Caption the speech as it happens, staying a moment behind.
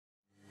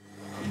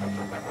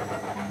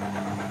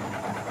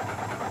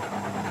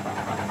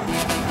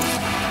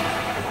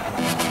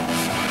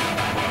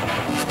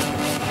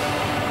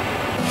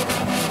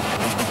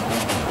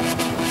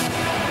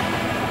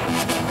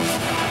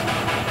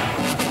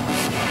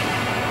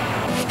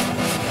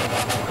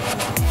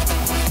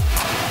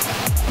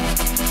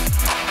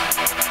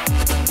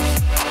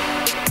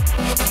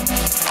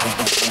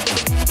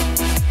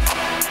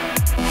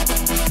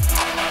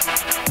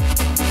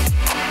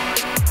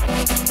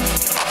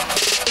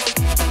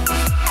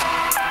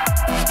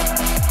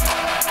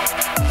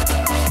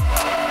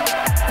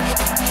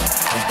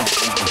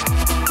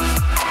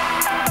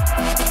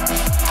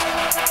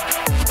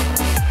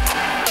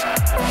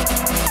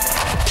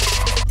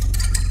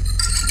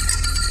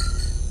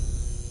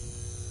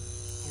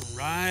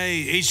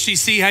right,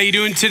 HTC, how you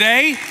doing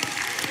today?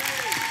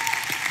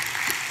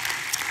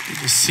 Good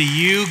to see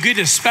you. Good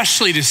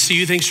especially to see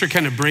you. Thanks for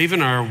kind of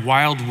braving our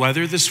wild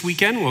weather this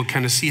weekend. We'll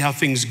kind of see how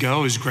things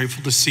go. I was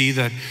grateful to see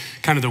that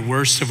kind of the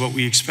worst of what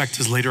we expect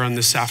is later on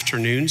this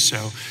afternoon.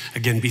 So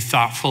again, be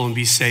thoughtful and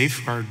be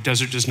safe. Our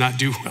desert does not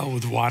do well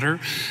with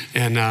water.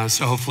 And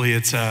so hopefully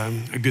it's a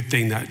good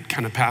thing that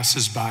kind of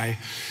passes by.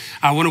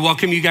 I want to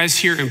welcome you guys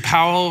here in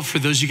Powell. For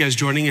those of you guys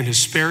joining in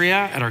Hesperia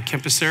at our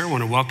campus there, I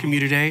want to welcome you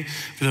today.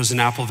 For those in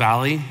Apple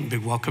Valley, a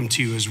big welcome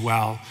to you as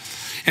well.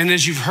 And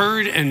as you've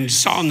heard and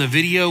saw in the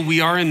video,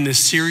 we are in this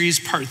series,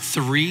 part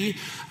 3,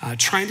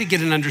 trying to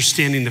get an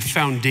understanding, the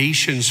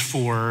foundations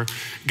for,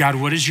 God,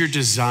 what is your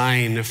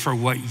design for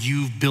what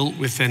you've built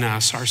within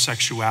us, our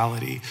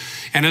sexuality?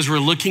 And as we're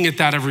looking at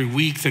that every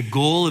week, the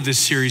goal of this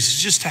series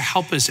is just to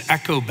help us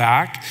echo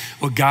back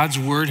what God's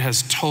word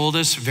has told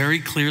us very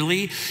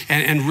clearly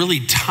and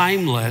really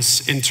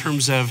timeless in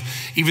terms of,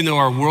 even though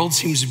our world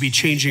seems to be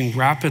changing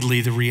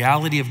rapidly, the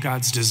reality of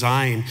God's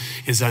design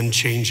is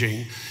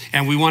unchanging.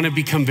 And we want to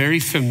become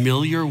very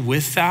familiar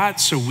with that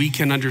so we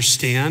can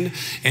understand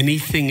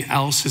anything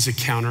else is a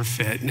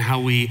counterfeit, and how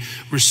we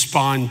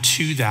respond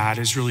to that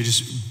is really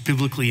just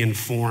biblically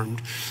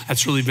informed.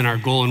 That's really been our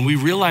goal. And we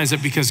realize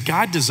that because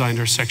God designed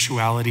our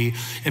sexuality,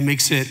 it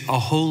makes it a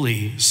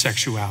holy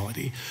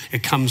sexuality.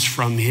 It comes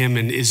from him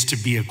and is to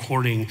be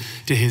according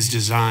to his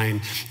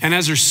design. And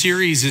as our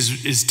series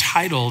is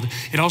titled,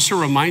 it also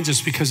reminds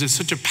us, because it's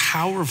such a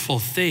powerful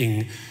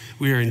thing,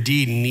 we are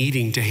indeed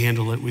needing to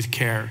handle it with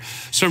care.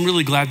 So I'm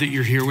really glad that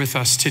you're here with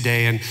us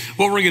today. And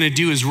what we're gonna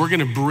do is we're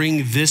gonna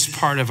bring this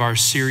part of our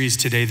series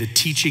today, the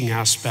teaching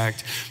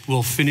aspect.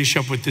 We'll finish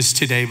up with this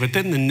today, but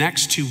then the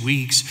next 2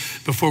 weeks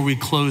before we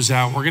close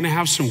out, we're gonna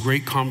have some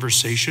great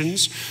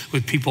conversations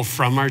with people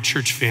from our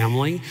church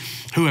family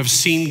who have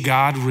seen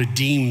God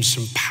redeem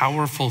some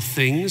powerful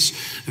things,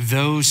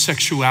 though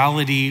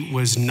sexuality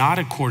was not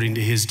according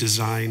to his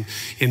design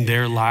in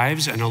their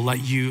lives. And I'll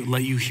let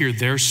you hear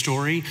their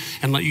story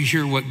and let you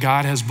hear what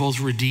God has both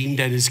redeemed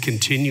and is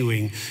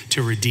continuing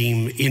to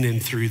redeem in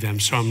and through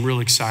them. So I'm real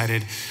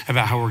excited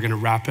about how we're gonna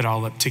wrap it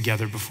all up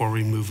together before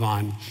we move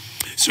on.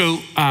 So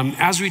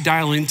as we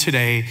dial in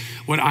today,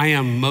 what I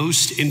am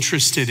most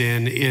interested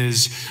in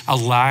is a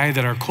lie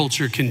that our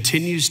culture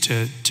continues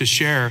to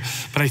share,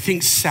 but I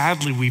think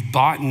sadly we've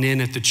bought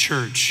in at the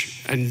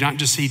church, and not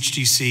just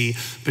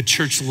HTC, but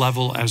church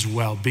level as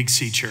well, Big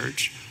C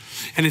Church.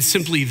 And it's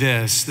simply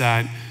this,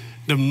 that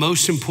the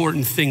most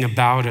important thing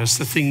about us,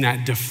 the thing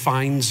that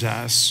defines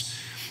us,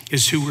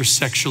 is who we're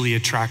sexually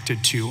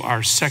attracted to,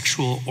 our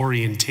sexual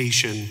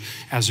orientation,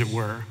 as it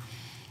were.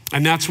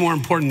 And that's more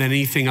important than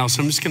anything else.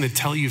 I'm just gonna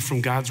tell you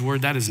from God's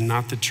word, that is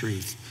not the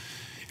truth.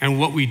 And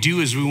what we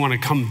do is we wanna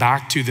come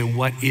back to then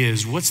what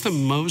is. What's the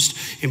most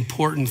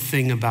important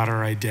thing about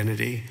our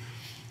identity?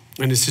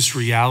 And it's this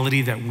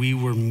reality that we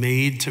were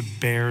made to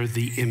bear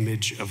the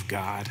image of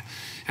God.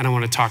 And I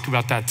wanna talk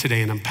about that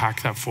today and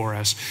unpack that for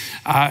us.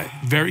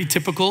 Very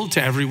typical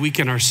to every week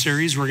in our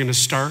series, we're gonna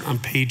start on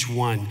page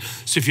 1.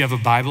 So if you have a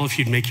Bible, if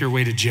you'd make your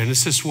way to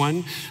Genesis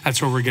 1, that's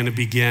where we're gonna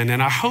begin.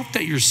 And I hope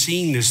that you're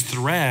seeing this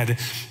thread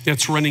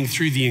that's running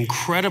through the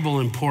incredible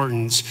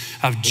importance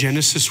of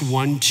Genesis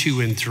 1, 2,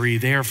 and 3.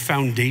 They are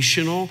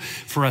foundational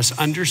for us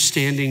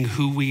understanding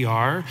who we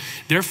are.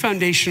 They're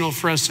foundational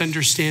for us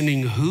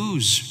understanding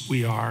whose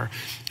we are.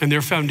 And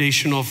they're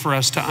foundational for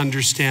us to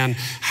understand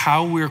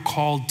how we're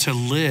called to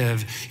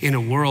live in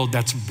a world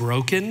that's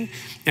broken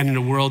and in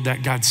a world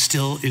that God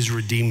still is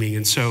redeeming.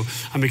 And so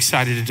I'm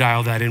excited to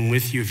dial that in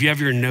with you. If you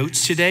have your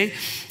notes today,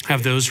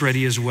 have those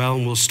ready as well.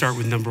 And we'll start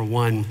with number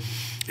 1.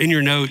 In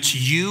your notes,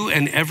 you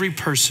and every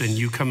person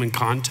you come in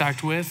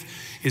contact with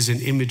is an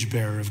image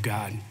bearer of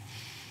God.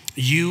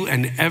 You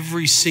and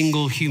every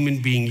single human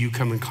being you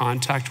come in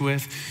contact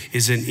with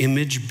is an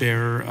image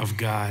bearer of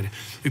God.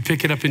 We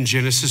pick it up in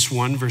Genesis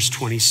 1, verse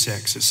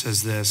 26. It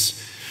says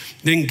this,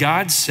 "Then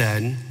God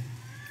said,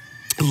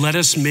 let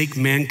us make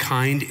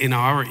mankind in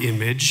our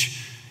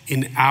image,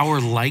 in our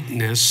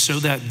likeness, so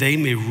that they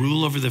may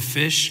rule over the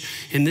fish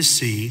in the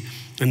sea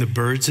and the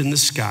birds in the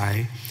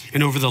sky,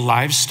 and over the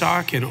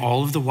livestock and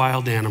all of the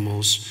wild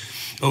animals,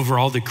 over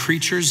all the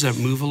creatures that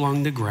move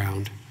along the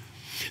ground.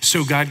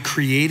 So God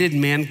created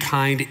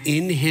mankind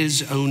in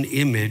his own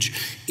image.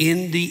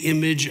 In the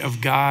image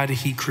of God,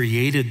 he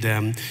created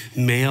them,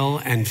 male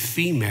and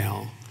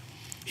female,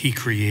 he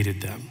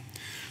created them."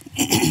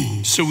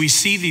 So we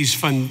see these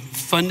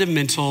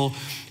fundamental,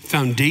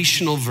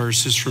 foundational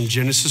verses from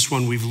Genesis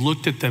 1. We've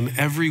looked at them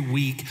every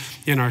week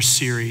in our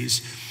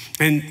series.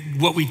 And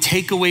what we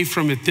take away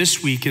from it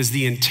this week is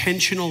the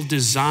intentional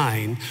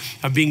design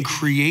of being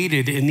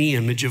created in the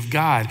image of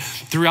God.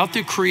 Throughout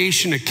the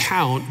creation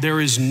account, there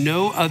is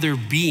no other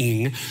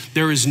being,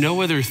 there is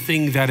no other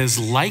thing that is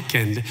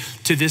likened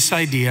to this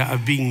idea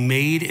of being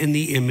made in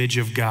the image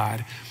of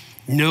God.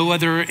 No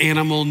other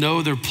animal, no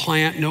other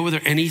plant, no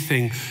other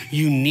anything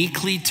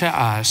uniquely to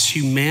us,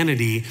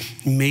 humanity,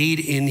 made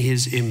in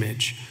his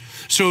image.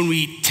 So when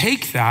we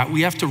take that,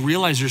 we have to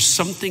realize there's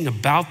something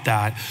about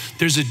that.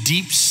 There's a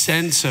deep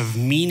sense of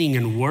meaning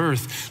and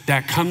worth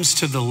that comes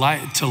to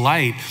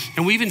light.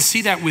 And we even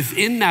see that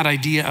within that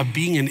idea of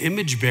being an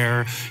image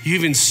bearer. You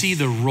even see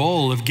the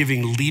role of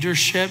giving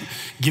leadership,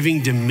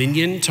 giving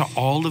dominion to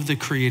all of the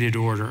created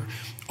order.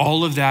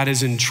 All of that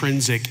is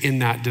intrinsic in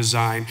that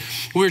design.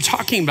 We were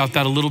talking about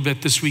that a little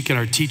bit this week at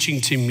our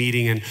teaching team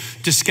meeting and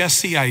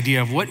discussed the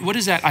idea of what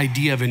does that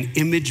idea of an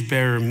image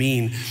bearer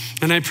mean?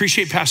 And I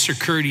appreciate Pastor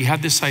Kurt. He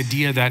had this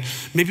idea that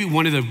maybe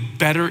one of the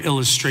better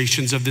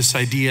illustrations of this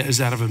idea is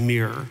that of a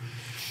mirror.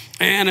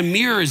 And a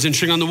mirror is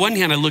interesting. On the one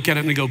hand, I look at it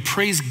and I go,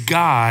 praise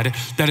God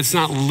that it's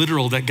not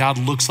literal, that God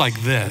looks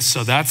like this.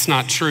 So that's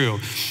not true.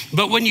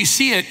 But when you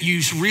see it, you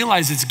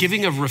realize it's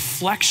giving a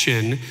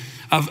reflection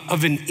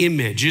of an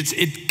image.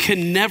 It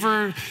can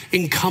never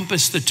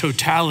encompass the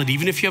totality.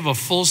 Even if you have a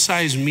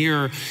full-size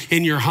mirror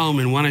in your home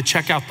and want to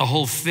check out the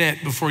whole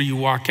fit before you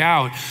walk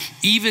out,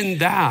 even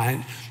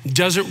that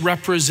doesn't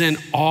represent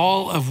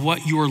all of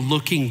what you're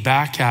looking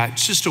back at.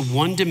 It's just a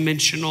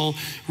one-dimensional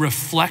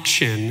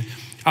reflection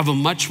of a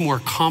much more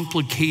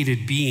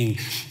complicated being.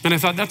 And I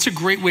thought that's a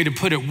great way to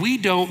put it. We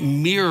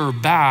don't mirror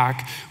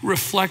back,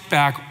 reflect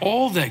back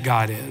all that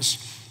God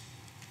is.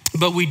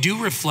 But we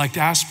do reflect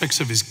aspects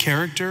of his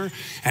character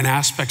and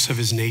aspects of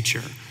his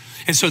nature.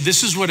 And so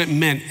this is what it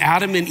meant.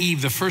 Adam and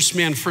Eve, the first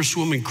man, first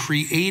woman,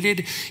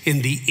 created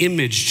in the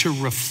image to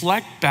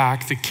reflect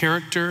back the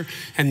character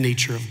and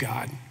nature of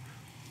God.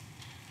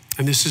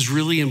 And this is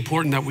really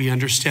important that we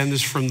understand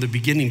this from the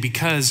beginning,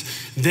 because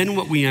then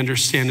what we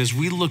understand is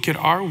we look at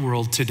our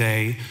world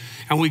today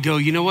and we go,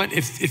 you know what,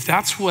 if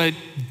that's what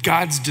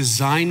God's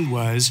design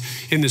was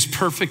in this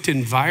perfect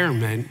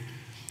environment,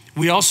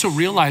 we also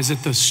realize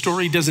that the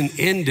story doesn't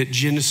end at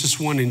Genesis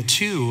 1 and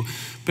 2,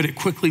 but it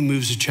quickly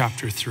moves to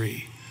chapter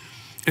 3.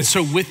 And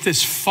so with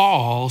this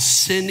fall,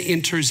 sin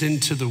enters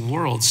into the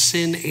world,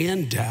 sin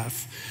and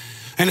death.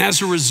 And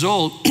as a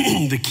result,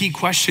 the key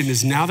question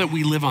is, now that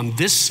we live on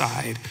this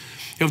side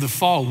of the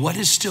fall, what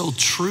is still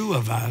true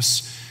of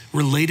us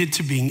related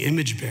to being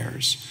image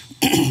bearers?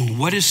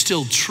 What is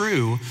still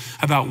true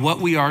about what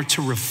we are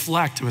to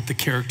reflect with the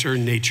character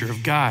and nature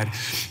of God?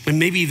 And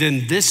maybe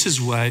then this is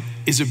what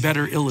is a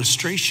better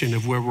illustration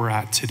of where we're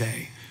at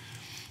today.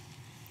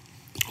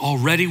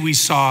 Already we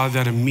saw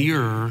that a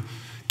mirror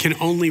can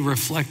only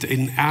reflect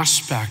an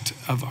aspect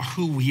of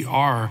who we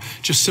are,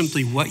 just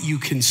simply what you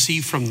can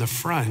see from the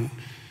front.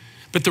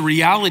 But the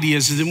reality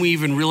is, then we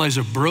even realize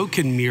a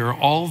broken mirror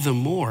all the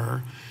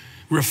more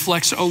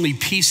reflects only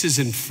pieces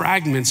and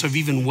fragments of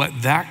even what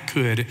that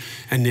could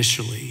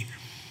initially.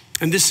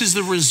 And this is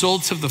the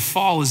result of the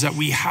fall, is that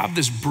we have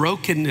this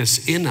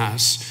brokenness in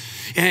us.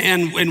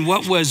 And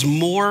what was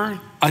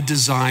more a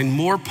design,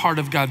 more part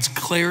of God's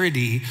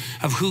clarity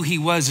of who he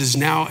was, is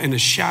now in a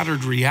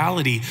shattered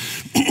reality.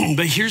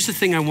 But here's the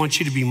thing I want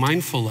you to be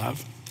mindful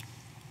of.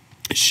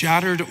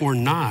 Shattered or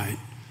not,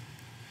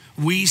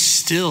 we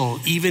still,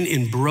 even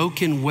in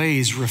broken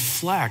ways,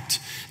 reflect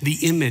the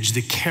image,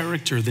 the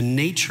character, the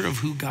nature of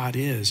who God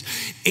is.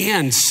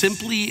 And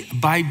simply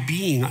by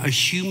being a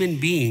human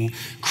being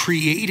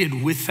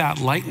created with that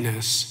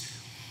likeness,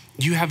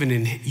 you have an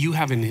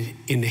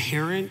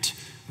inherent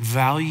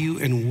value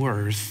and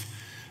worth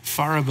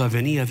far above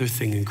any other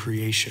thing in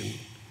creation.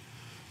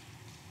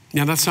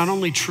 Now, that's not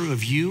only true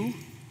of you,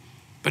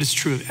 but it's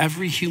true of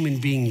every human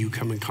being you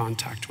come in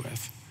contact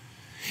with.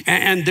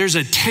 And there's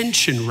a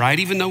tension, right?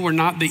 Even though we're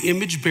not the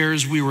image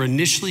bearers we were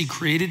initially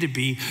created to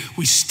be,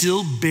 we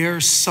still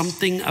bear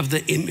something of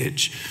the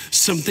image,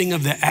 something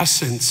of the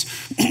essence,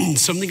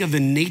 something of the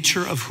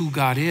nature of who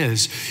God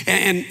is.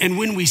 And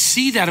when we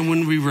see that and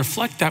when we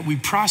reflect that, we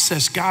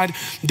process God,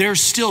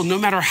 there's still, no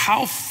matter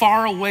how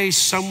far away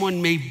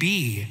someone may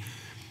be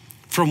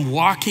from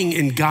walking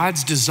in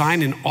God's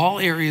design in all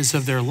areas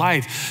of their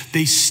life,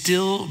 they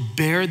still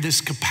bear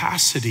this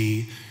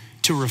capacity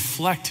to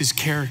reflect his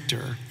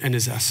character and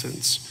his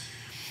essence.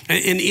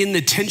 And in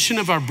the tension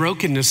of our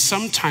brokenness,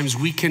 sometimes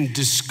we can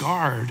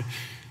discard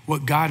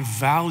what God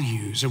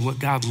values and what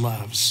God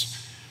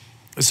loves.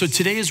 And so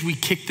today, as we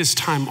kick this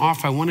time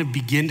off, I want to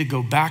begin to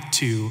go back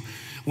to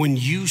when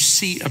you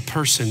see a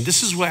person.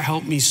 This is what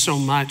helped me so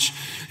much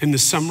in the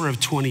summer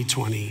of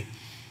 2020,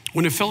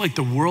 when it felt like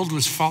the world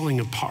was falling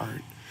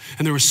apart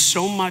and there was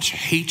so much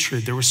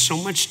hatred, there was so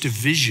much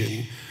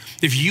division.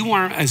 If you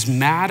aren't as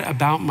mad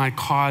about my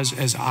cause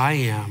as I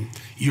am,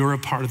 you're a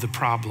part of the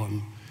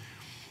problem.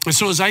 And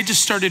so as I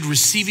just started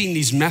receiving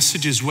these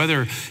messages,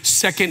 whether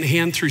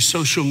secondhand through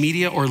social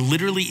media or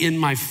literally in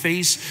my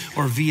face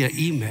or via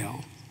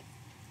email,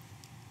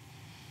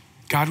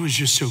 God was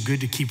just so good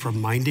to keep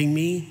reminding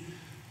me,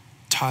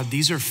 Todd,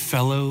 these are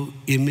fellow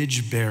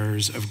image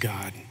bearers of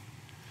God,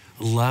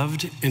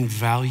 loved and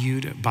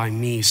valued by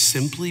me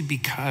simply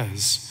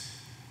because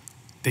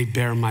they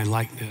bear my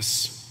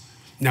likeness.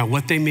 Now,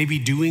 what they may be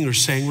doing or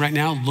saying right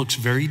now looks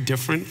very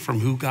different from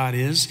who God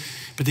is,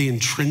 but they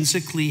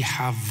intrinsically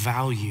have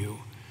value.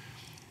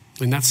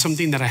 And that's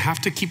something that I have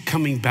to keep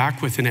coming back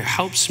with, and it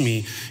helps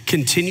me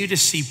continue to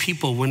see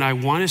people when I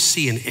want to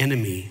see an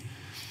enemy.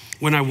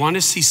 when I want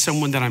to see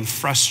someone that I'm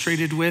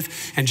frustrated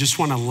with and just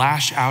want to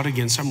lash out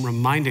against, I'm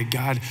reminded,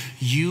 God,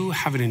 you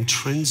have an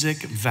intrinsic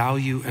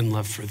value and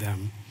love for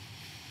them.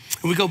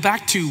 And we go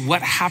back to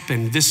what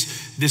happened.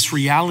 This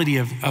reality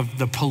of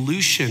the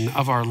pollution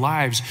of our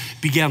lives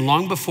began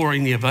long before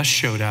any of us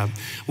showed up.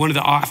 One of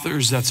the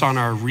authors that's on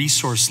our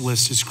resource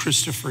list is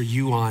Christopher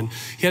Yuan.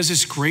 He has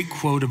this great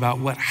quote about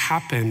what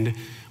happened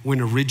when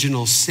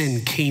original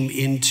sin came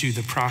into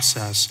the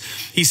process.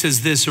 He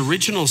says this: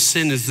 original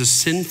sin is the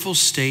sinful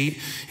state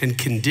and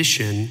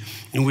condition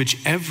in which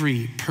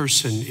every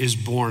person is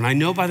born. I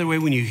know, by the way,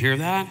 when you hear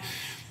that,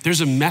 there's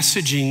a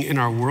messaging in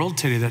our world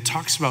today that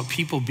talks about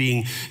people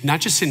being not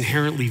just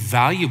inherently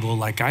valuable,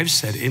 like I've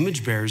said,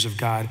 image bearers of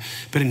God,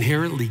 but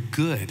inherently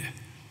good.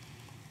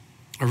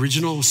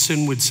 Original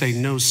sin would say,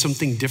 no,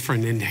 something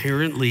different,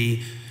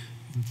 inherently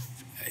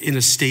in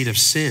a state of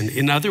sin.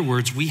 In other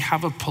words, we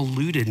have a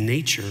polluted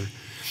nature.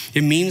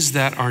 It means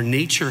that our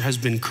nature has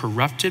been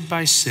corrupted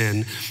by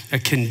sin, a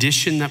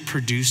condition that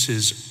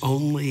produces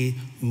only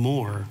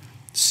more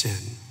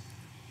sin.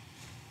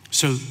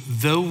 So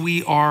though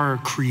we are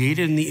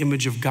created in the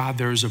image of God,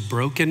 there is a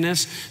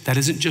brokenness that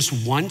isn't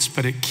just once,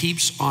 but it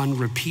keeps on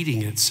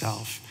repeating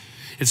itself.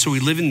 And so we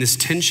live in this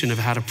tension of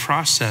how to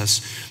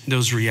process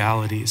those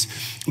realities.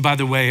 By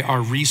the way,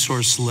 our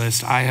resource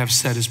list, I have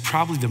said, is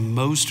probably the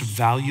most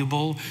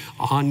valuable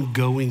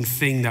ongoing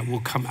thing that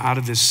will come out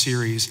of this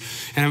series.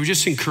 And I would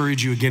just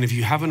encourage you again, if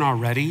you haven't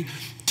already,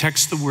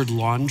 text the word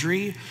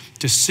laundry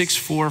to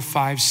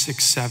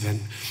 64567.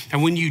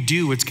 And when you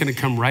do, what's gonna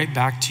come right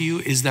back to you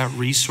is that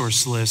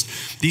resource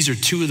list. These are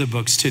two of the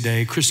books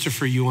today: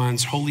 Christopher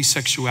Yuan's Holy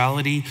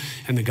Sexuality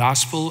and the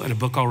Gospel, and a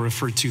book I'll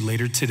refer to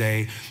later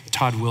today,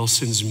 Todd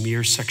Wilson's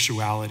Mere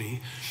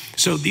Sexuality.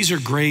 So these are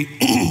great.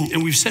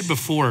 And we've said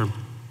before,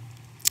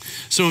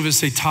 some of us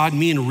say, Todd,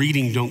 me and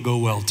reading don't go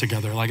well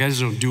together. Like, I just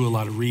don't do a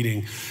lot of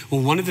reading.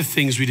 Well, one of the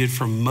things we did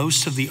for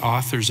most of the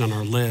authors on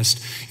our list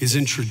is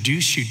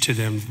introduce you to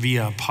them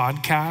via a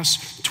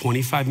podcast,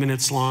 25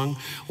 minutes long,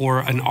 or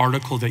an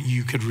article that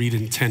you could read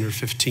in 10 or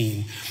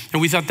 15.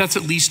 And we thought that's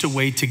at least a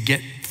way to get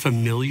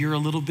familiar a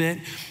little bit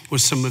with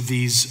some of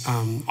these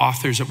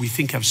authors that we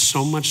think have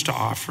so much to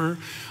offer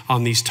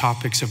on these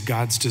topics of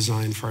God's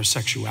design for our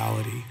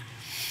sexuality.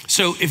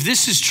 So if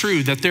this is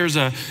true, that there's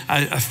a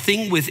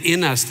thing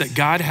within us that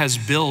God has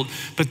built,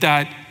 but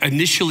that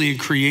initially in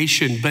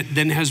creation, but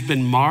then has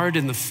been marred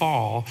in the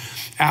fall,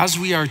 as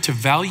we are to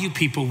value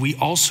people, we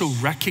also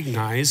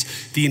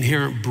recognize the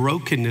inherent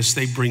brokenness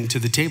they bring to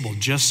the table,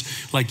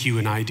 just like you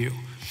and I do.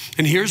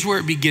 And here's where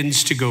it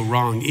begins to go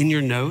wrong. In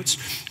your notes,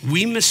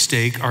 we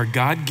mistake our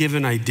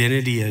God-given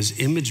identity as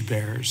image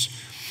bearers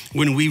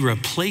when we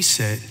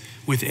replace it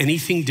with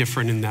anything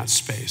different in that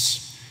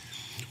space.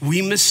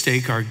 We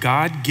mistake our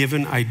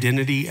God-given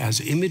identity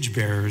as image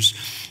bearers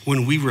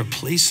when we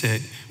replace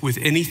it with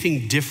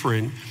anything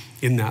different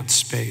in that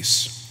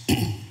space.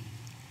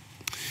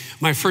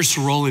 My first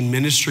role in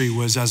ministry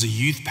was as a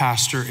youth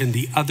pastor in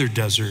the other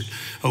desert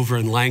over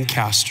in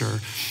Lancaster.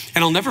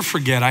 And I'll never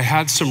forget, I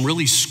had some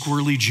really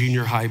squirrely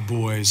junior high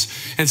boys.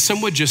 And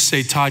some would just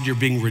say, Todd, you're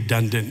being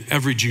redundant.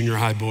 Every junior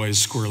high boy is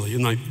squirrely.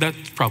 And like,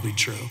 that's probably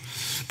true.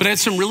 But I had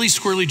some really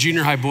squirrely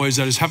junior high boys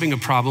that I was having a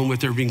problem with.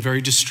 They were being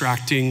very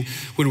distracting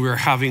when we were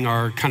having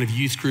our kind of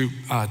youth group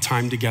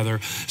time together.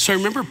 So I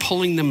remember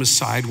pulling them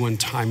aside one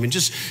time and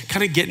just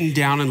kind of getting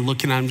down and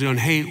looking at them going,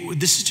 hey,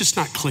 this is just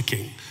not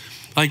clicking.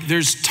 Like,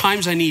 there's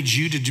times I need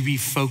you to be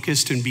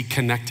focused and be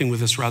connecting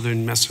with us rather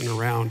than messing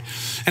around.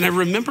 And I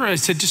remember I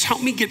said, just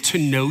help me get to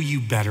know you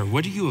better.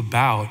 What are you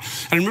about?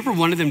 And I remember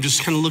one of them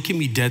just kind of looking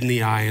me dead in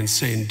the eye and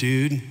saying,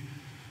 dude,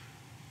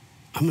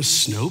 I'm a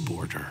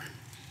snowboarder.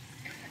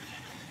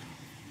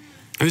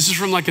 And this is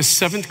from like a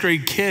 7th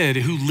grade kid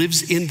who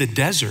lives in the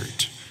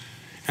desert.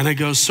 And I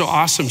go, so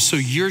awesome. So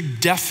your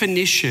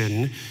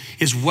definition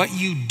is what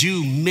you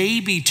do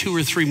maybe 2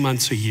 or 3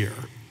 months a year.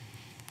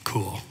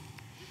 Cool.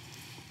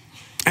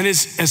 And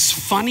as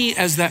funny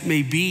as that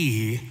may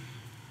be,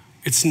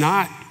 it's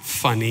not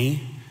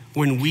funny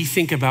when we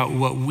think about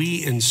what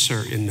we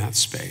insert in that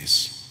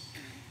space.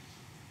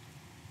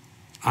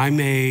 I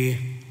may,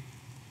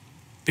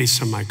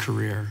 based on my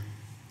career,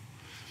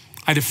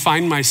 I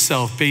define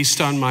myself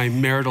based on my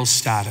marital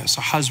status,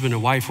 a husband, a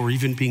wife, or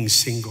even being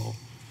single.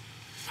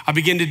 I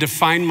begin to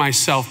define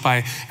myself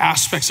by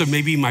aspects of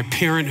maybe my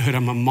parenthood.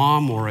 I'm a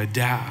mom or a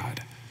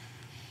dad.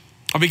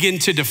 I begin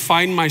to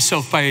define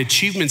myself by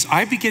achievements.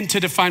 I begin to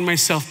define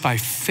myself by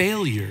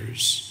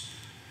failures.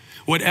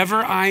 Whatever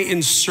I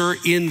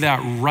insert in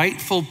that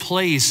rightful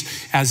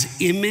place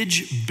as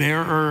image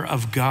bearer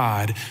of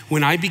God,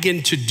 when I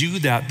begin to do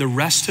that, the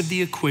rest of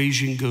the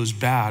equation goes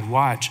bad.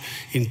 Watch,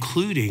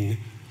 including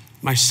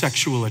my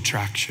sexual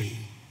attraction.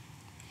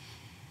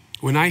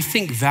 When I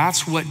think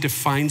that's what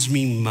defines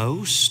me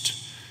most,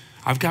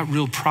 I've got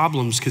real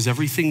problems because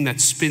everything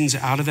that spins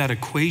out of that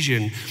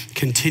equation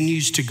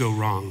continues to go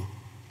wrong.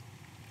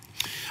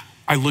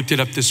 I looked it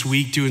up this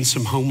week doing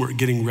some homework,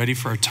 getting ready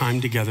for our time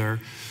together.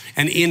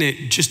 And in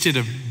it, just did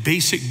a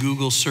basic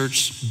Google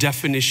search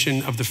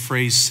definition of the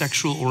phrase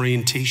sexual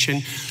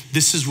orientation.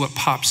 This is what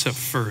pops up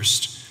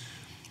first.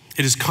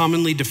 It is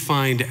commonly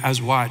defined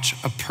as, watch,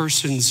 a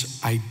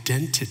person's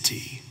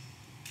identity.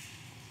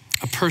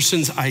 A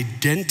person's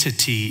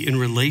identity in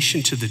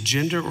relation to the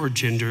gender or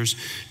genders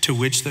to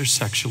which they're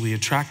sexually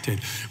attracted.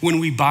 When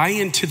we buy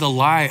into the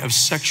lie of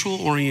sexual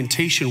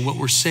orientation, what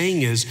we're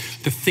saying is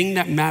the thing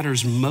that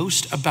matters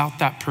most about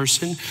that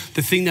person,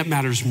 the thing that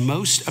matters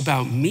most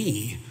about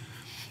me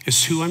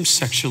is who I'm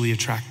sexually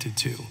attracted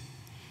to.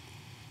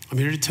 I'm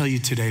here to tell you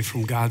today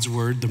from God's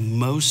word, the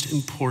most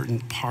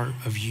important part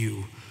of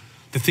you,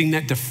 the thing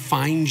that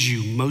defines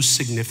you most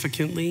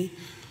significantly,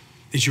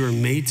 is you are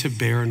made to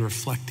bear and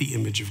reflect the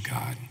image of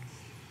God.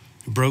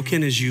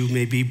 Broken as you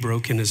may be,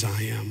 broken as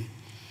I am.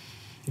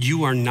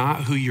 You are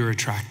not who you're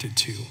attracted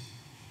to.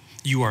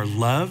 You are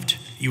loved,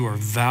 you are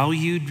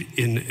valued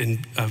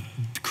in a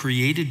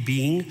created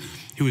being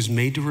who is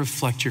made to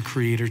reflect your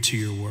creator to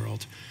your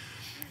world.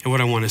 And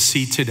what I want to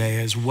see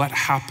today is what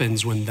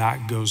happens when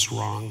that goes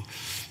wrong.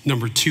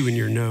 Number 2 in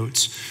your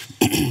notes,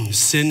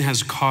 sin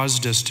has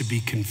caused us to be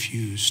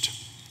confused.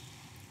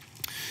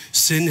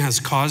 Sin has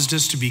caused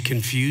us to be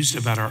confused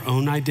about our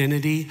own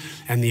identity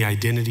and the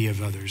identity of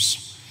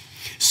others.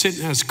 Sin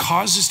has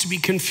caused us to be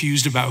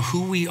confused about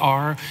who we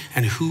are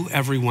and who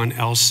everyone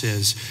else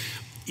is.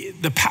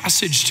 The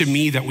passage to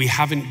me that we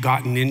haven't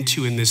gotten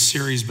into in this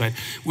series, but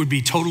would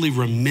be totally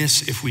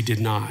remiss if we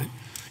did not,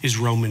 is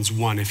Romans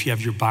 1. If you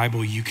have your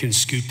Bible, you can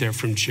scoot there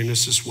from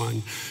Genesis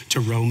 1 to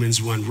Romans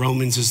 1.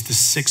 Romans is the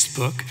 6th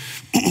book,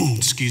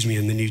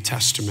 in the New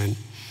Testament.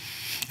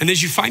 And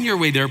as you find your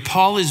way there,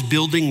 Paul is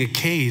building a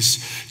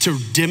case to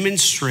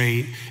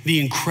demonstrate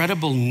the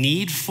incredible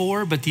need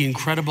for, but the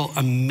incredible,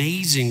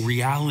 amazing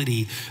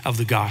reality of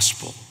the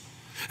gospel.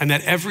 And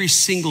that every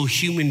single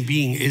human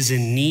being is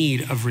in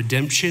need of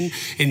redemption,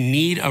 in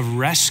need of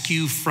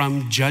rescue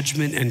from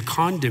judgment and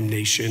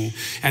condemnation.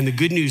 And the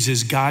good news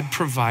is God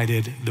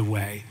provided the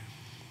way.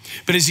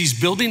 But as he's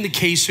building the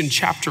case in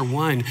chapter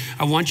 1,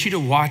 I want you to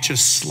watch a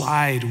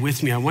slide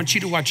with me. I want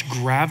you to watch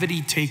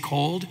gravity take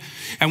hold.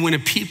 And when a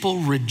people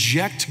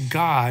reject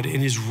God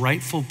in his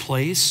rightful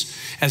place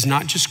as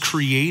not just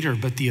creator,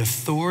 but the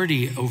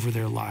authority over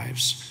their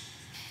lives,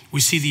 we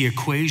see the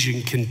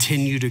equation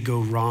continue to go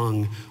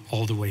wrong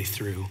all the way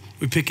through.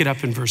 We pick it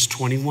up in verse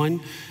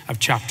 21 of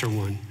chapter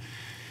 1.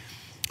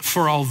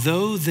 For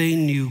although they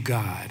knew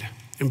God,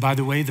 and by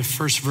the way, the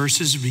first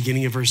verses,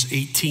 beginning of verse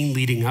 18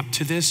 leading up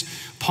to this,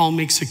 Paul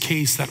makes a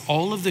case that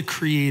all of the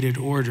created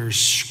order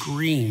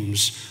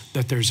screams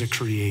that there's a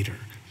creator.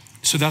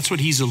 So that's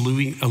what he's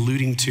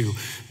alluding to.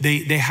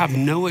 They have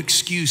no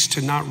excuse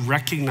to not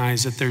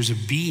recognize that there's a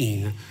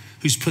being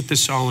who's put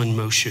this all in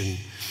motion.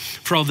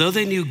 For although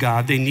they knew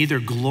God, they neither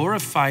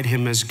glorified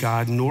him as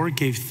God nor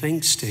gave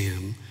thanks to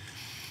him,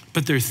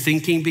 but their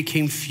thinking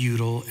became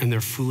futile and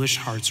their foolish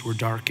hearts were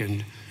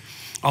darkened.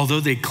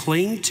 Although they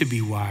claimed to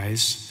be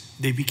wise,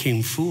 they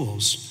became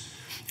fools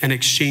and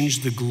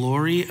exchanged the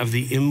glory of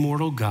the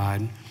immortal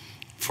God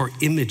for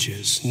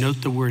images.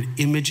 Note the word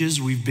images.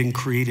 We've been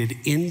created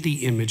in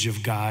the image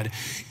of God.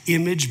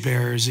 Image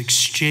bearers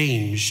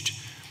exchanged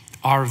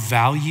our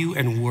value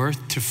and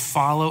worth to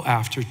follow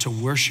after, to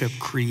worship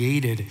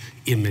created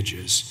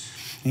images,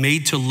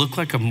 made to look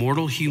like a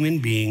mortal human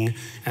being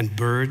and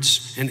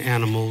birds and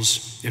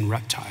animals and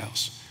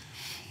reptiles.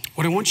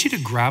 What I want you to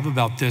grab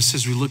about this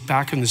as we look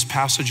back on this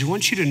passage, I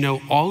want you to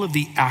know all of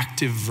the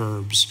active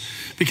verbs,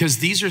 because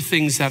these are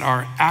things that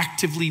are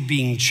actively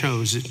being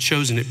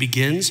chosen. It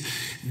begins,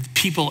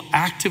 people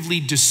actively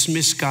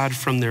dismiss God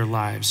from their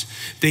lives.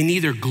 They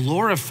neither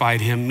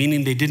glorified him,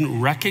 meaning they didn't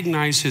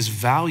recognize his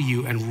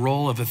value and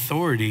role of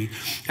authority,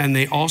 and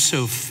they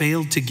also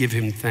failed to give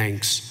him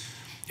thanks.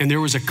 And there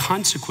was a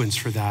consequence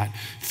for that: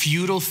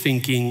 futile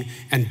thinking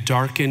and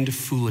darkened,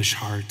 foolish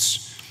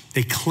hearts.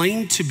 They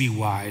claimed to be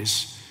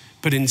wise,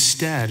 but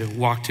instead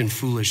walked in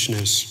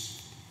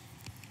foolishness.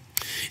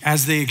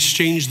 As they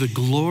exchanged the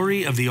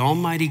glory of the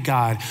Almighty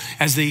God,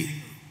 as they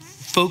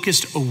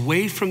focused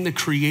away from the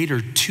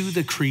Creator to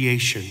the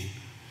creation.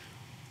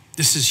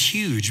 This is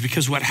huge,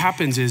 because what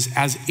happens is,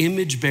 as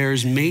image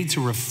bearers made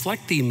to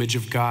reflect the image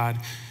of God,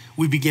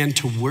 we began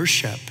to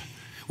worship.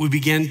 We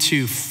began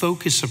to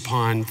focus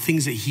upon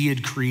things that he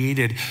had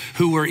created,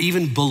 who were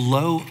even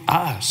below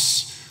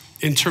us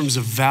in terms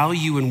of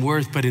value and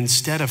worth, but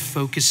instead of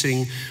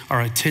focusing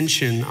our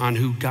attention on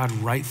who God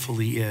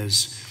rightfully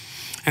is.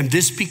 And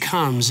this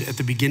becomes, at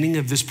the beginning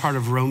of this part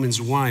of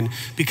Romans 1,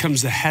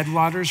 becomes the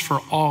headwaters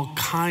for all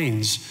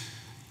kinds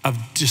of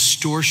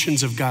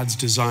distortions of God's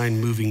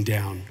design moving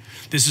down.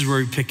 This is where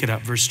we pick it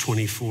up, verse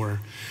 24.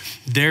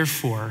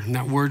 Therefore, and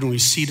that word, when we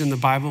see it in the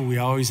Bible, we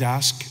always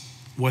ask,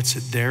 what's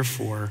it there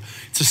for?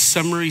 It's a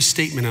summary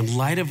statement. In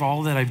light of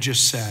all that I've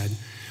just said,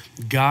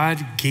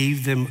 God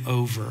gave them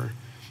over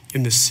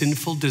in the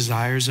sinful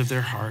desires of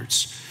their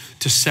hearts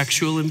to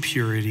sexual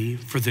impurity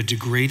for the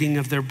degrading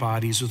of their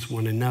bodies with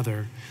one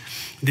another.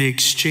 They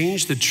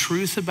exchanged the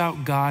truth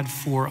about God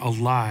for a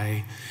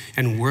lie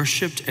and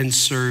worshiped and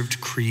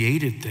served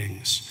created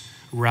things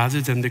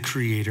rather than the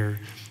Creator,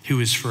 who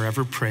is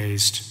forever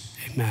praised.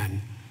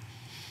 Amen.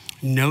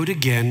 Note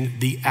again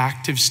the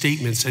active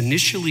statements.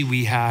 Initially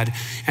we had,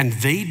 and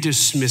they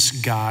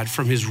dismissed God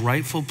from his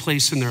rightful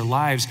place in their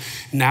lives.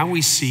 Now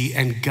we see,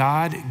 and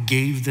God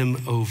gave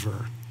them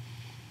over.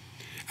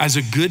 As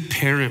a good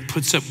parent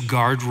puts up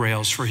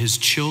guardrails for his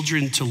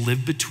children to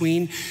live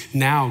between,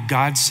 now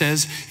God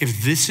says,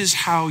 if this is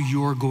how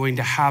you're going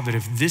to have it,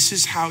 if this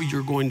is how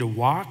you're going to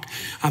walk,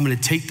 I'm going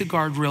to take the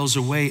guardrails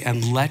away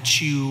and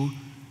let you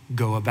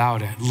go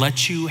about it.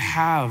 Let you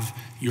have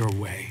your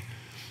way.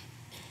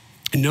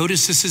 And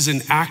notice this is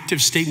an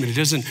active statement. It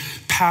doesn't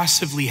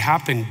passively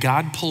happen.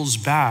 God pulls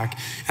back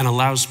and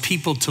allows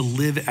people to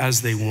live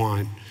as they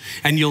want.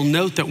 And you'll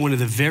note that one of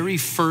the very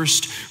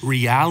first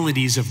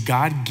realities of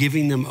God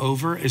giving them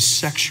over is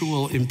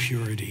sexual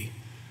impurity.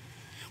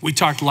 We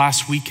talked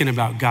last weekend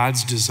about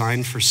God's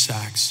design for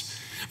sex.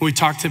 We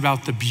talked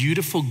about the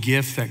beautiful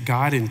gift that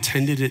God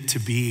intended it to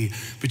be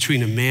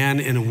between a man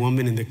and a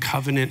woman in the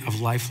covenant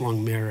of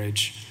lifelong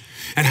marriage,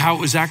 and how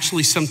it was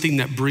actually something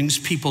that brings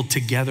people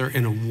together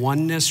in a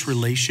oneness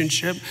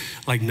relationship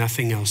like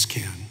nothing else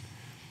can.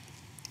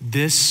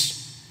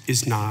 This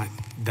is not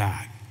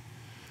that.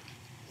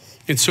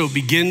 And so it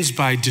begins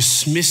by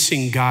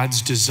dismissing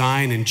God's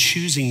design and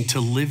choosing to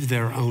live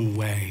their own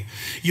way.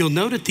 You'll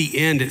note at the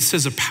end, it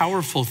says a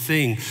powerful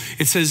thing.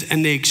 It says,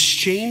 and they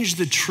exchanged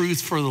the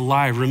truth for the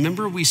lie.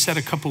 Remember we said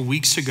a couple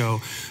weeks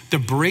ago, the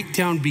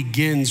breakdown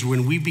begins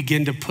when we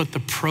begin to put the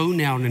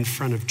pronoun in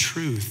front of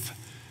truth.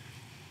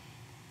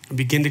 And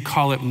begin to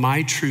call it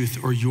my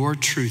truth or your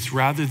truth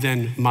rather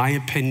than my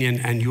opinion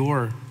and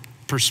your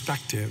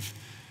perspective.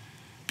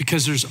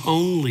 Because there's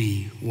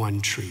only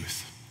one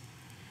truth.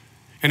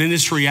 And in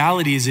this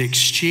reality, as they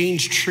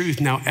exchange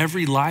truth, now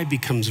every lie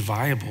becomes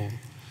viable.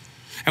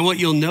 And what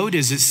you'll note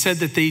is it said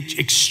that they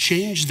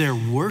exchanged their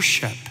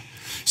worship.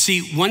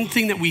 See, one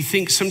thing that we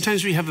think,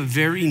 sometimes we have a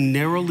very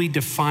narrowly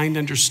defined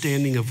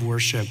understanding of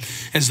worship,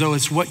 as though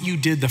it's what you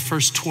did the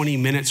first 20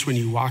 minutes when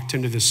you walked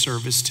into the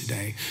service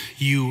today.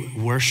 You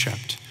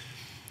worshiped.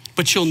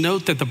 But you'll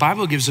note that the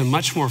Bible gives a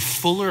much more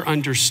fuller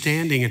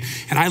understanding.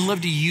 And I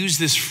love to use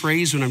this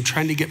phrase when I'm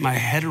trying to get my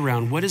head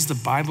around what does the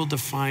Bible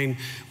define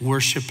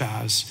worship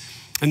as?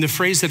 And the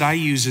phrase that I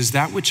use is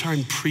that which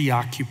I'm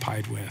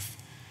preoccupied with.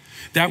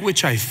 That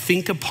which I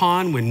think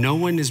upon when no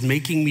one is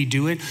making me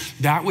do it.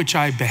 That which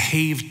I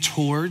behave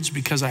towards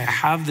because I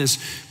have this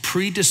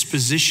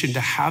predisposition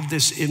to have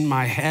this in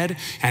my head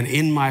and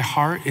in my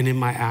heart and in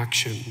my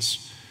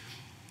actions.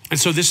 And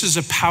so this is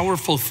a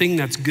powerful thing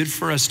that's good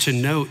for us to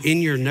know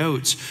in your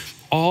notes.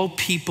 All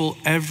people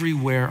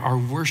everywhere are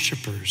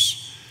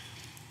worshipers.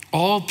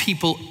 All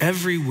people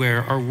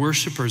everywhere are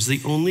worshipers. The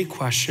only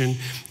question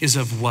is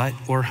of what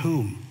or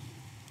whom.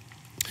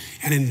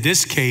 And in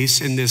this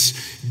case, in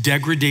this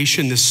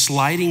degradation, this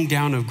sliding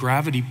down of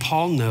gravity,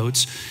 Paul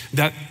notes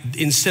that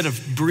instead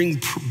of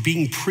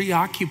being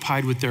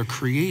preoccupied with their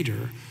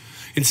Creator,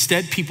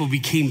 instead, people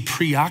became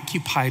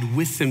preoccupied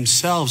with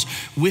themselves,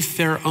 with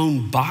their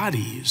own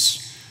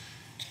bodies.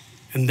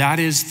 And that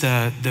is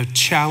the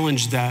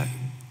challenge that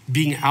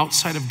being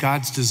outside of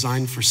God's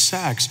design for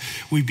sex,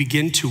 we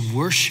begin to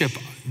worship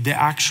the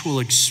actual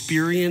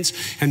experience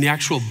and the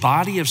actual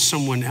body of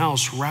someone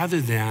else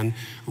rather than,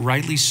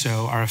 rightly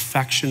so, our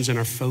affections and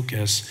our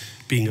focus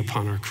being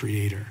upon our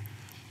Creator.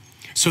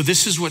 So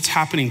this is what's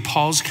happening.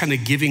 Paul's kind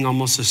of giving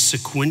almost a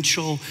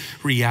sequential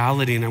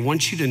reality. And I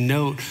want you to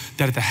note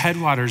that at the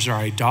headwaters are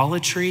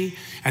idolatry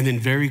and then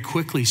very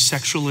quickly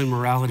sexual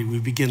immorality. We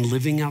begin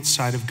living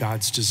outside of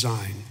God's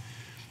design.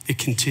 It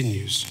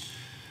continues.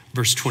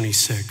 Verse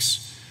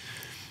 26.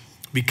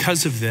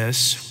 Because of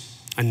this,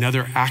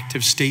 another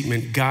active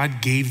statement,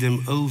 God gave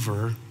them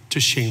over to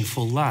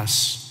shameful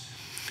lusts.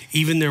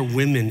 Even their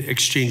women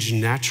exchanged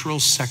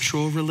natural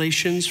sexual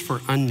relations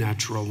for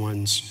unnatural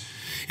ones.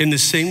 In the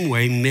same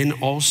way, men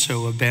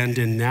also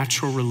abandoned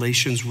natural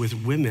relations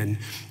with women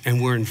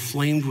and were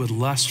inflamed with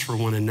lust for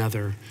one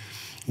another.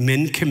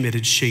 Men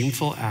committed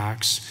shameful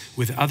acts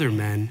with other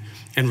men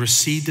and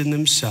received in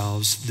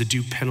themselves the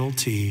due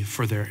penalty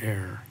for their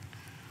error.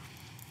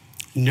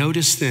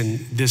 Notice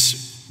then,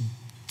 this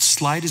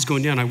slide is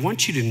going down. I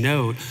want you to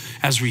note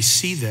as we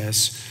see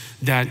this,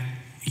 that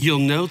you'll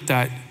note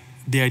that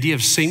the idea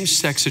of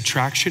same-sex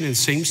attraction and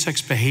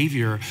same-sex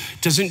behavior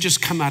doesn't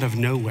just come out of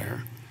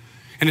nowhere.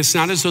 And it's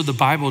not as though the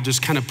Bible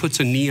just kind of puts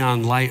a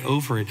neon light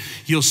over it.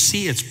 You'll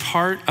see it's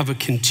part of a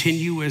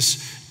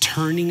continuous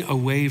turning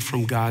away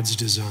from God's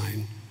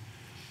design.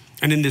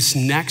 And in this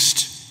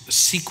next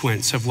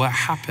sequence of what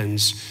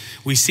happens,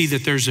 we see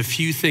that there's a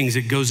few things.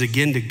 It goes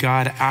again to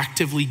God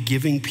actively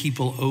giving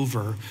people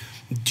over.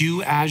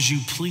 Do as you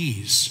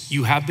please.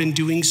 You have been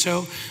doing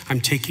so. I'm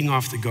taking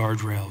off the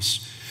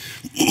guardrails.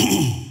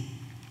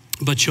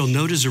 But you'll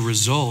note as a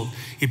result,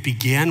 it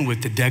began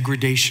with the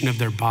degradation of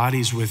their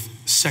bodies with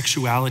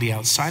sexuality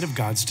outside of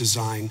God's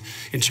design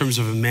in terms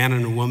of a man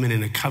and a woman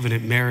in a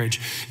covenant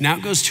marriage. Now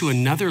it goes to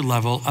another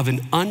level of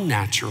an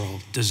unnatural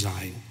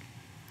design.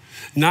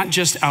 Not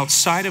just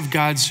outside of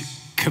God's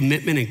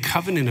commitment and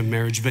covenant of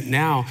marriage, but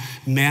now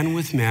man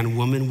with man,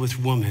 woman with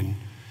woman,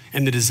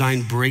 and the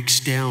design breaks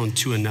down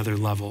to another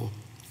level.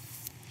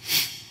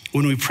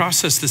 When we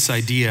process this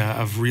idea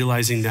of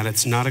realizing that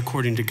it's not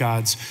according to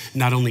God's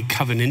not only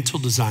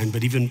covenantal design,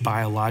 but even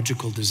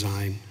biological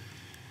design,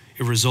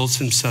 it results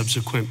in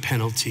subsequent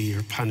penalty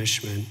or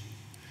punishment.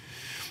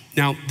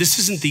 Now, this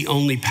isn't the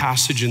only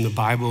passage in the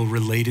Bible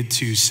related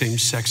to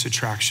same-sex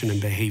attraction and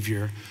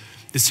behavior.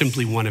 It's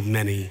simply one of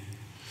many.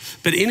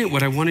 But in it,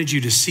 what I wanted you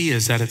to see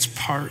is that it's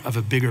part of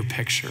a bigger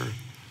picture.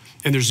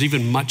 And there's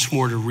even much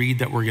more to read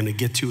that we're gonna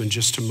get to in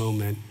just a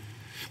moment.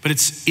 But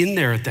it's in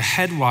there at the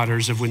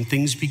headwaters of when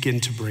things begin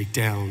to break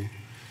down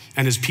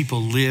and as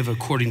people live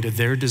according to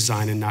their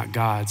design and not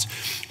God's.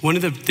 One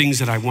of the things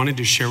that I wanted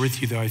to share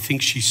with you, though, I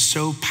think she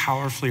so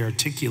powerfully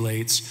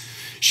articulates,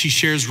 she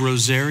shares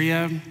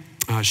Rosaria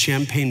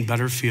Champagne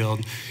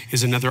Butterfield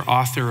is another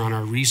author on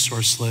our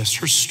resource list.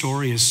 Her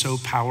story is so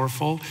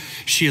powerful.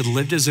 She had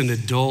lived as an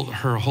adult,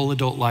 her whole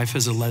adult life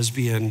as a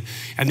lesbian,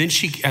 and then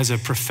she, as a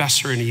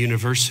professor in a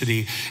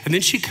university, and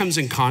then she comes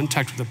in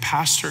contact with a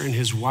pastor and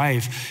his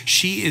wife.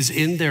 She is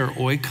in their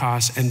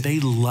oikos, and they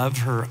love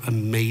her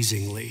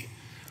amazingly.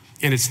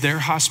 And it's their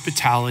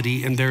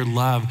hospitality and their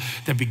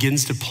love that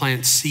begins to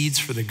plant seeds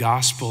for the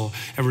gospel.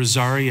 And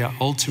Rosaria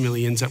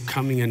ultimately ends up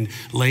coming and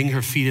laying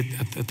her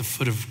life at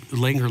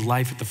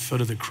the foot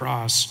of the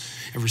cross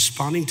and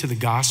responding to the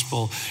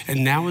gospel.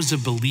 And now as a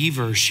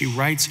believer, she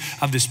writes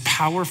of this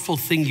powerful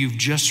thing you've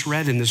just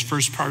read in this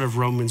first part of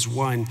Romans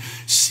 1.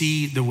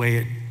 See the way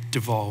it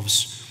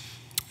devolves.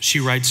 She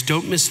writes,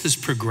 don't miss this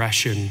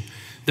progression.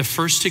 The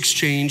first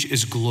exchange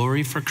is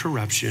glory for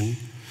corruption.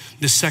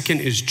 The second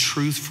is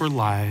truth for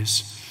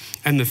lies.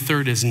 And the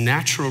third is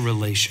natural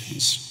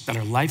relations that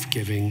are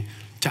life-giving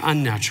to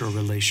unnatural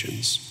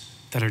relations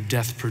that are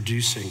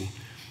death-producing.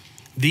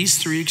 These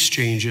three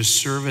exchanges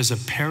serve as a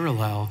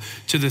parallel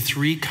to the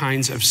three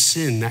kinds of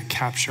sin that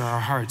capture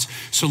our hearts.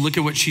 So look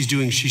at what she's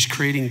doing. She's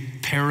creating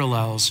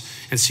parallels.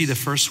 And see the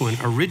first one,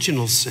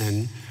 original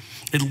sin.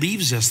 It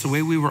leaves us the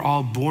way we were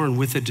all born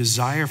with a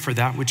desire for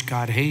that which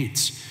God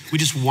hates. We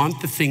just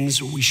want the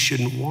things we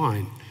shouldn't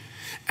want.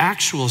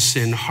 Actual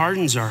sin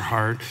hardens our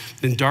heart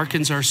and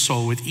darkens our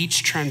soul with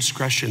each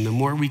transgression. The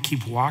more we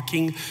keep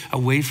walking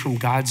away from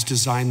God's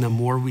design, the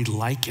more we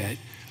like it.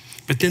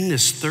 But then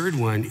this third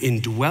one,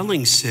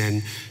 indwelling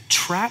sin,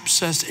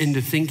 traps us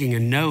into thinking.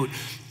 And note,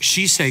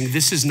 she's saying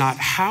this is not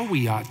how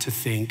we ought to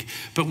think,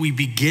 but we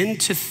begin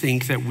to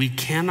think that we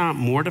cannot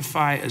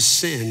mortify a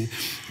sin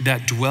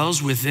that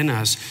dwells within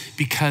us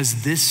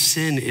because this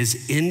sin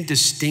is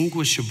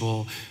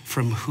indistinguishable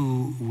from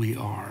who we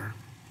are.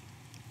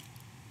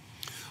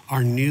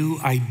 Our new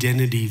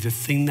identity, the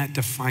thing that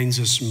defines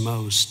us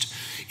most,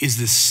 is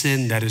the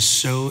sin that is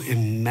so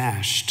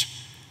enmeshed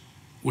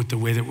with the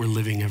way that we're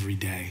living every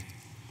day.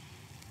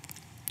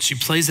 She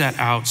plays that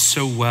out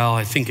so well,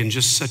 I think, in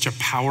just such a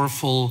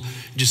powerful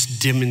just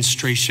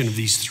demonstration of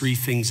these three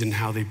things and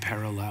how they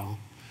parallel.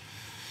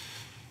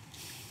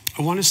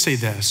 I want to say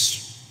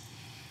this.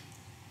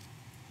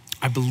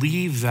 I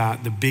believe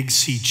that the Big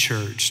C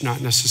Church,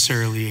 not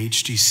necessarily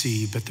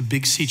HDC, but the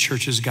Big C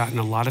Church has gotten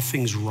a lot of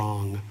things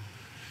wrong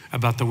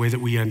about the way that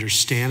we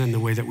understand and the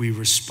way that we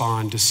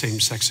respond to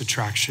same-sex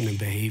attraction and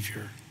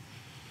behavior.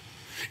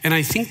 And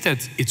I think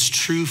that it's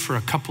true for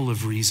a couple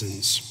of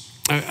reasons.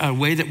 A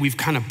way that we've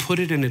kind of put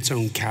it in its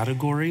own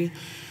category.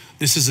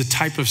 This is a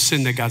type of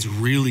sin that God's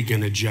really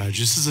gonna judge.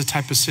 This is a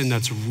type of sin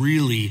that's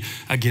really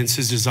against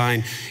his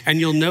design. And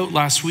you'll note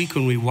last week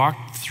when we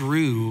walked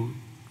through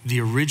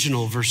the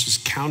original versus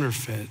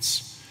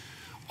counterfeits,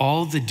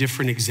 all the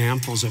different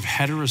examples of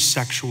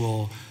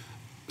heterosexual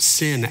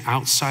sin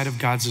outside of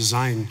God's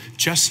design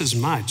just as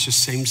much as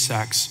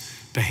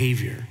same-sex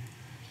behavior.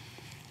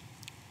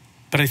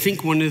 But I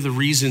think one of the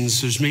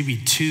reasons, there's maybe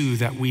two,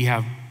 that we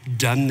have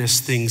done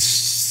this thing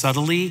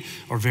subtly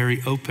or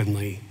very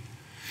openly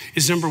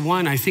is, number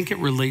one, I think it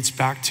relates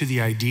back to the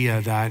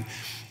idea that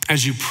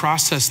as you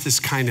process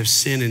this kind of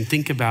sin and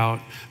think about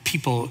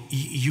people,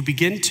 you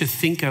begin to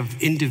think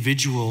of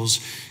individuals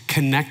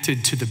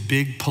connected to the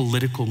big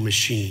political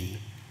machine.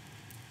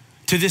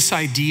 To this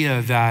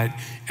idea that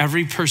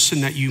every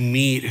person that you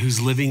meet who's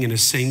living in a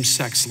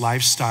same-sex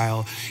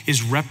lifestyle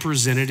is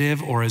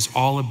representative or is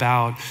all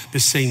about the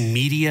same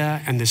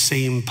media and the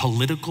same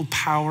political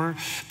power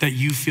that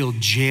you feel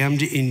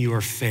jammed in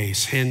your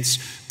face, hence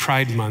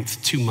Pride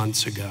Month 2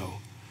 months ago.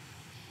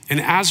 And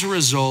as a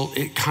result,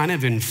 it kind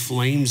of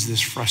inflames this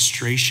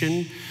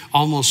frustration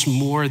almost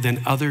more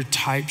than other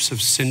types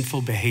of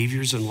sinful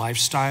behaviors and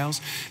lifestyles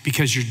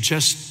because you're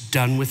just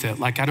done with it.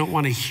 Like, I don't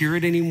want to hear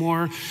it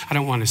anymore. I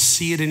don't want to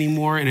see it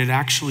anymore. And it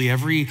actually,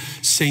 every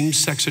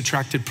same-sex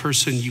attracted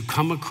person you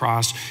come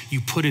across,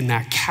 you put in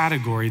that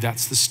category,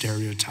 that's the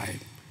stereotype.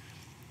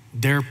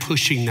 They're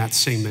pushing that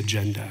same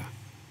agenda.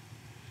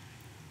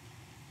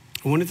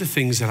 One of the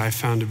things that I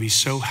found to be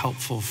so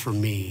helpful for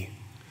me,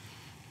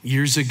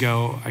 years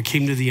ago, I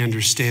came to the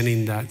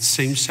understanding that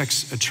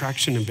same-sex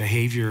attraction and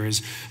behavior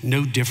is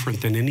no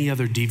different than any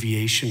other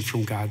deviation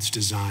from God's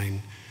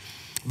design.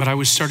 but I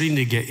was starting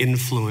to get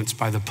influenced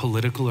by the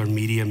political or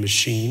media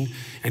machine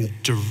and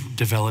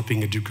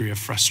developing a degree of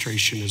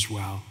frustration as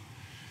well.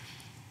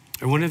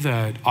 And one of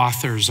the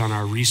authors on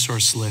our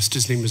resource list,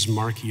 his name is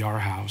Mark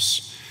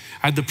Yarhouse.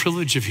 I had the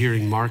privilege of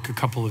hearing Mark a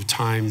couple of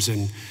times,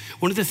 and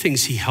one of the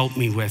things he helped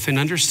me with, and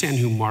understand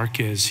who Mark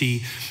is,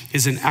 he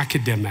is an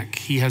academic.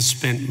 He has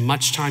spent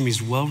much time,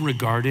 he's well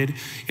regarded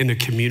in the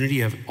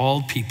community of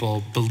all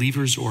people,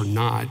 believers or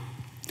not,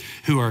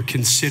 who are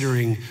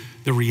considering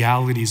the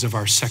realities of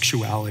our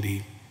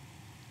sexuality.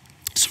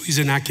 So he's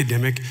an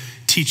academic,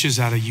 teaches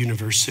at a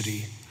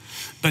university,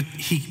 but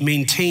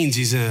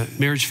he's a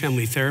marriage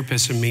family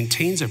therapist and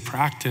maintains a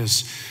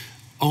practice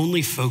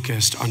only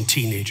focused on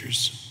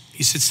teenagers.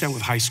 He sits down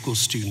with high school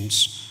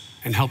students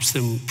and helps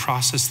them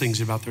process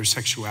things about their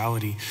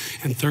sexuality.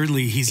 And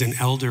thirdly, he's an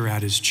elder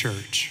at his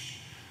church.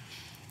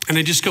 And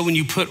I just go, when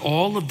you put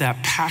all of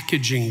that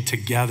packaging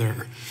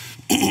together,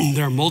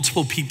 there are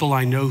multiple people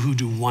I know who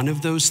do one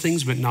of those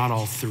things, but not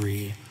all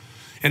three.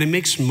 And it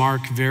makes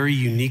Mark very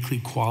uniquely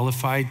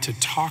qualified to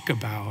talk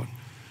about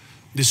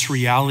this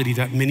reality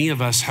that many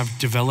of us have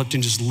developed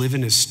and just live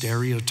in a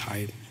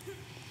stereotype.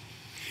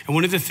 And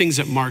one of the things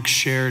that Mark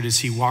shared as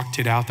he walked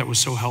it out that was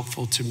so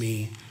helpful to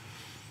me,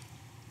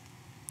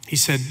 he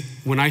said,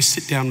 when I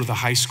sit down with a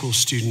high school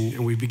student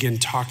and we begin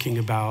talking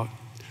about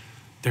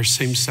their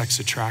same-sex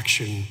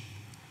attraction,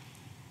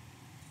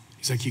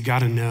 he's like, you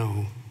gotta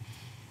know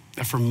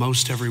that for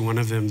most every one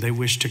of them, they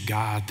wish to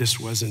God this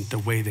wasn't the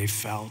way they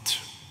felt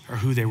or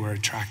who they were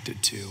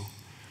attracted to.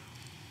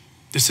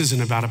 This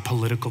isn't about a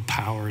political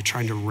power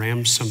trying to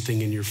ram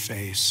something in your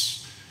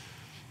face.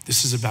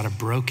 This is about a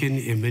broken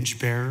image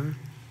bearer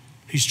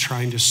who's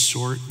trying to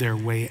sort their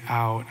way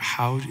out.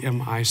 How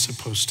am I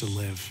supposed to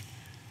live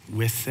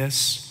with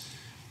this?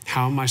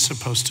 How am I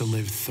supposed to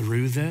live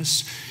through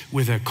this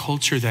with a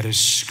culture that is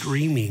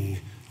screaming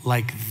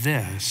like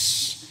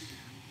this?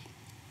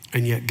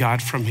 And yet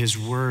God from his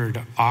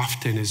word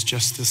often is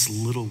just this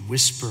little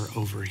whisper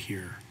over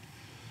here.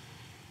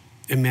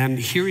 And man,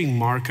 hearing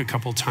Mark a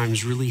couple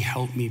times really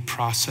helped me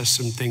process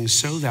some things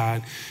so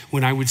that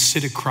when I would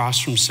sit across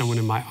from someone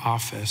in my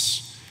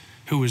office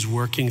who was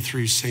working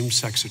through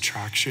same-sex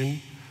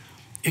attraction,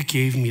 it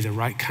gave me the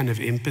right kind of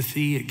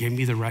empathy. It gave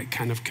me the right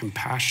kind of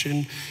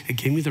compassion. It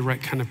gave me the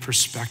right kind of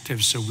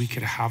perspective so we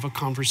could have a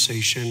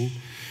conversation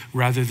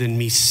rather than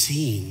me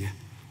seeing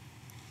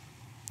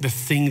the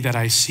thing that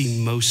I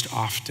see most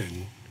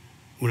often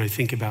when I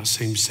think about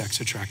same-sex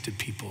attracted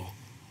people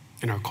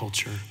in our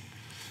culture.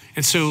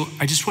 And so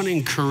I just want to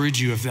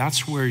encourage you, if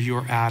that's where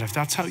you're at, if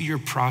that's how you're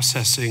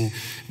processing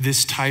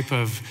this type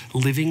of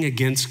living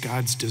against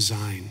God's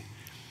design,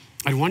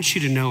 I want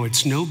you to know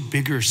it's no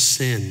bigger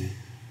sin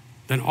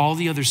than all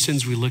the other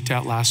sins we looked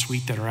at last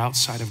week that are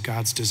outside of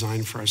God's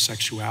design for our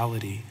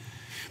sexuality.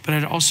 But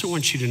I'd also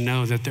want you to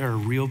know that there are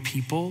real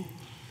people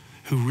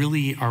who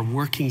really are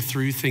working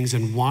through things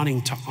and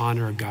wanting to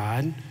honor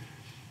God.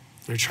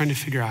 They're trying to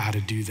figure out how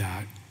to do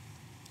that.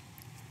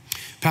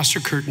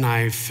 Pastor Kurt and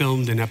I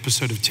filmed an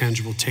episode of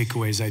Tangible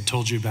Takeaways. I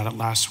told you about it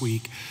last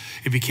week.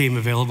 It became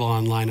available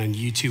online on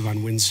YouTube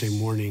on Wednesday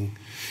morning.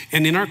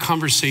 And in our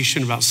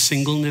conversation about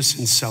singleness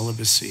and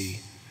celibacy,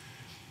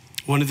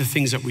 one of the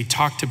things that we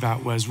talked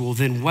about was, well,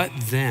 then what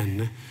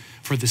then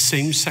for the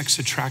same-sex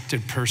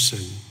attracted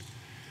person?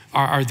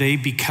 Are they,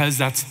 because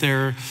that's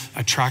their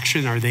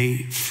attraction, are they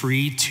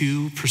free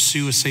to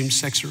pursue a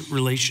same-sex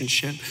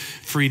relationship,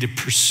 free to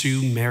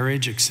pursue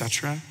marriage,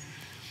 etc.?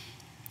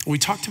 We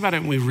talked about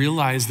it and we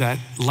realized that,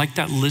 like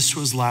that list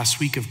was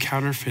last week of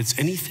counterfeits,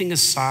 anything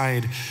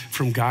aside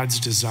from God's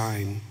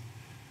design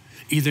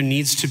either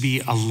needs to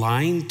be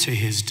aligned to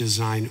his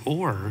design,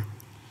 or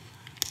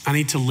I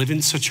need to live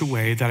in such a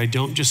way that I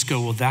don't just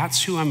go, well,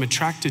 that's who I'm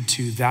attracted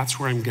to, that's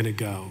where I'm gonna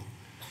go.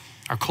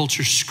 Our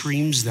culture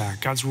screams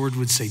that. God's word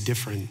would say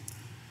different.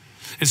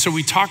 And so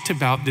we talked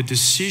about the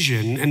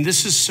decision, and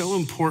this is so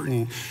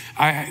important.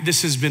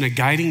 This has been a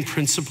guiding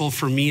principle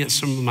for me at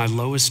some of my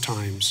lowest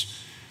times.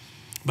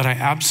 But I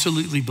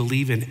absolutely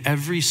believe in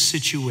every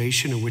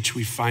situation in which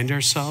we find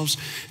ourselves,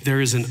 there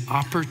is an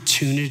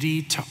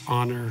opportunity to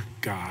honor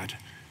God.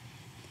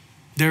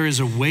 There is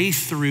a way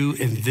through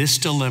in this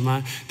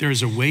dilemma. There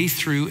is a way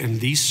through in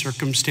these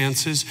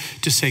circumstances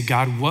to say,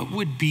 God, what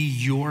would be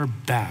your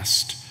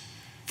best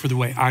for the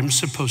way I'm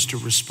supposed to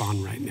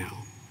respond right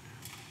now?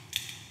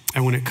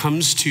 And when it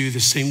comes to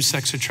the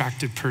same-sex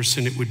attracted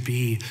person, it would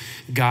be,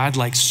 God,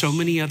 like so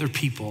many other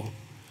people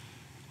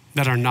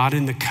that are not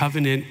in the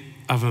covenant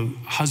of a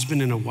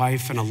husband and a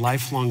wife and a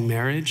lifelong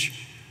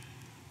marriage,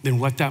 then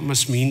what that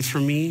must mean for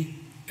me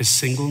is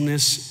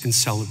singleness and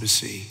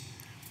celibacy.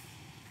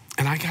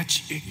 And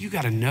you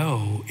got to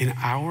know, in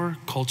our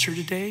culture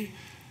today,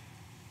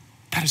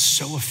 that is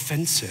so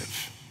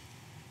offensive.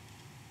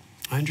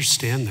 I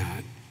understand that.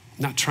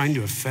 I'm not trying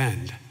to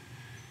offend.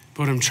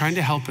 But what I'm trying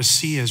to help us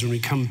see is when we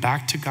come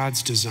back to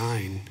God's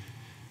design,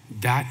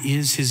 that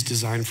is his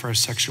design for our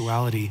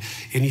sexuality.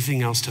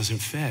 Anything else doesn't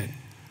fit.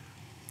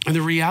 And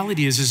the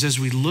reality is as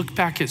we look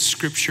back at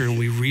scripture and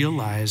we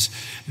realize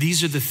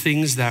these are the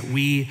things that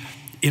we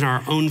in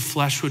our own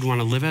flesh would want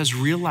to live as,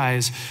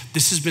 realize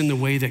this has been the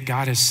way that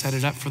God has set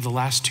it up for the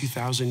last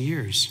 2,000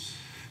 years.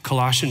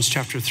 Colossians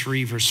chapter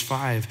 3, verse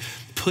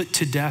 5, put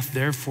to death,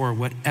 therefore,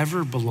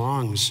 whatever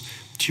belongs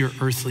to your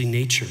earthly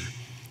nature,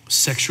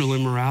 sexual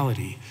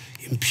immorality,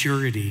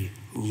 impurity,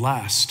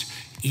 lust,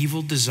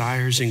 evil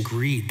desires, and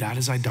greed. That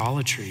is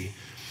idolatry.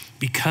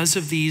 Because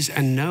of these,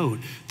 and note,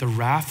 the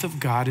wrath of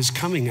God is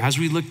coming. As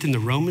we looked in the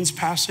Romans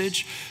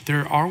passage,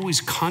 there are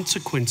always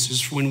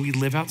consequences when we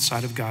live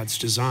outside of God's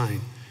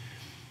design.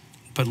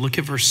 But look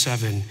at verse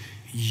 7.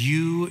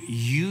 You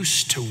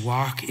used to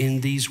walk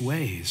in these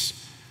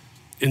ways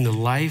in the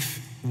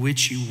life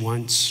which you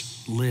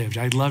once lived.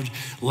 I loved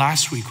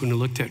last week when we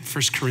looked at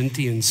 1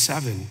 Corinthians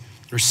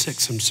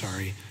 6,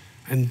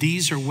 and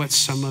these are what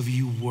some of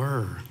you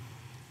were.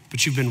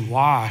 But you've been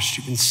washed,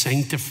 you've been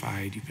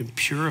sanctified, you've been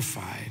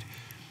purified.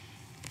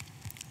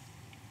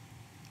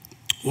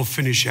 We'll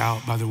finish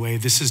out, by the way.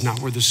 This is not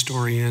where the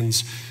story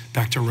ends.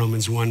 Back to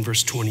Romans 1,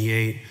 verse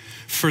 28.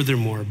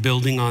 Furthermore,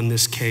 building on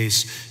this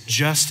case,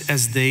 just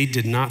as they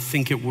did not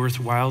think it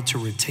worthwhile to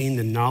retain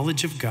the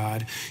knowledge of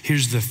God,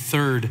 here's the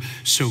third,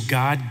 so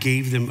God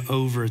gave them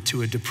over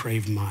to a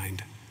depraved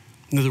mind.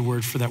 Another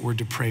word for that word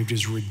depraved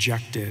is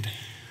rejected,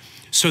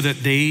 so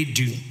that they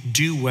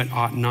do what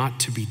ought not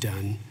to be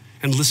done.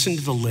 And listen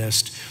to the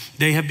list.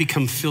 They have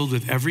become filled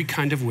with every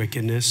kind of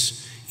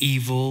wickedness,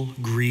 evil,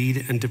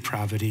 greed, and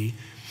depravity.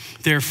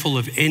 They're full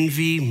of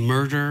envy,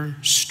 murder,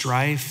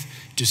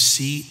 strife,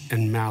 deceit,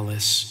 and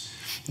malice.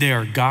 They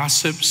are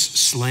gossips,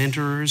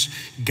 slanderers,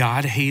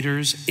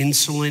 God-haters,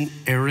 insolent,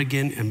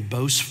 arrogant, and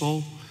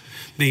boastful.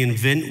 They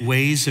invent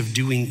ways of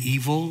doing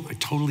evil. I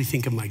totally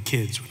think of my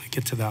kids when I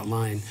get to that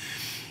line.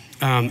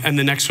 And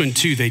the next one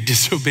too, they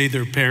disobey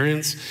their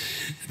parents.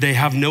 They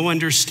have no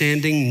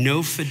understanding,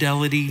 no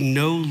fidelity,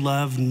 no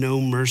love, no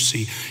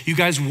mercy. You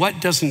guys, what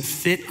doesn't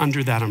fit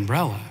under that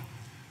umbrella?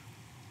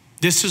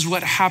 This is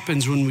what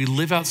happens when we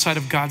live outside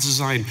of God's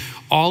design.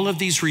 All of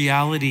these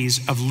realities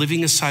of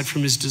living aside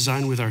from his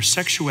design with our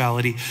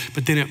sexuality,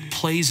 but then it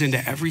plays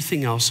into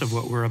everything else of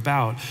what we're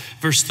about.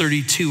 Verse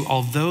 32,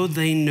 although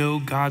they know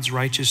God's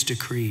righteous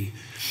decree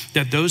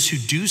that those who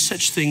do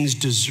such things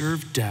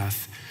deserve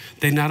death,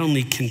 they not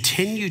only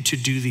continue to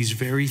do these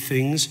very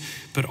things,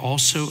 but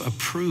also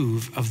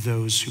approve of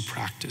those who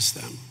practice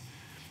them.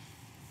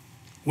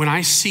 When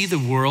I see the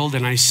world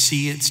and I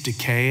see its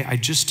decay, I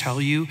just tell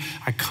you,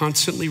 I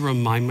constantly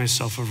remind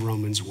myself of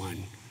Romans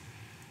 1.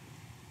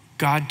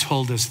 God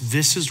told us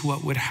this is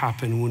what would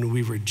happen when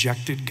we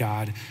rejected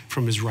God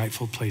from his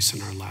rightful place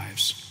in our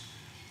lives.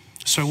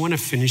 So I want to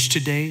finish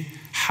today.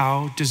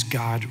 How does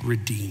God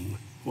redeem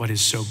what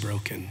is so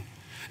broken?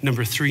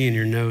 Number 3 in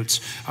your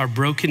notes, our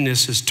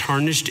brokenness as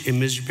tarnished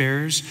image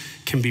bearers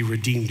can be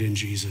redeemed in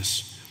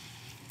Jesus.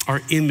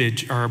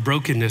 Our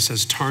brokenness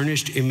as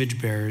tarnished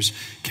image bearers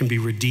can be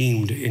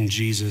redeemed in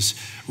Jesus.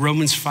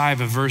 Romans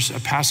 5, a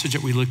passage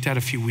that we looked at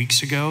a few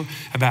weeks ago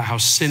about how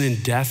sin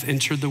and death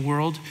entered the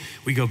world.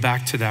 We go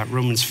back to that,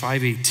 Romans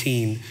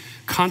 5:18.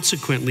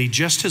 Consequently,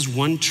 just as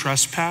one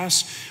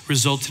trespass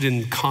resulted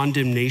in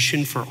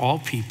condemnation for all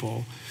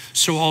people,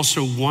 so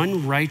also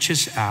one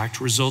righteous act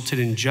resulted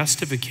in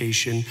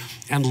justification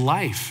and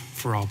life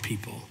for all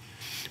people.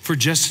 For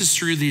just as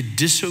through the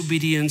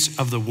disobedience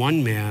of the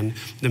one man,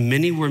 the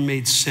many were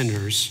made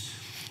sinners,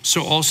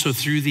 so also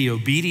through the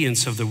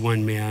obedience of the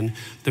one man,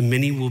 the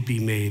many will be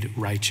made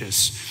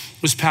righteous.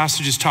 This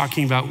passage is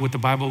talking about what the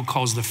Bible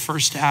calls the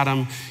first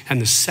Adam and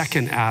the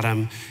second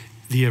Adam,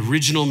 the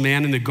original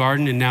man in the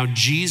garden, and now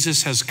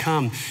Jesus has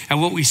come.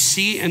 And what we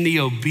see in the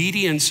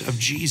obedience of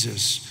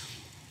Jesus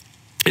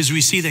is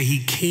we see that he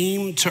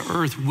came to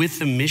earth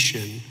with a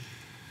mission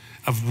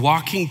of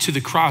walking to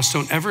the cross.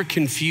 Don't ever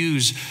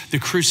confuse the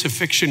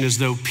crucifixion as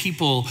though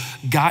people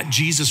got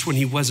Jesus when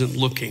he wasn't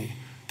looking,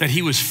 that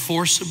he was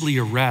forcibly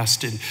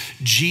arrested.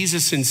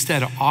 Jesus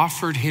instead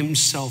offered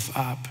himself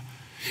up.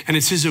 And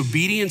it's his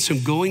obedience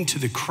in going to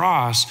the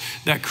cross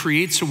that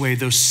creates a way.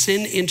 Though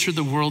sin entered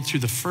the world through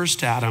the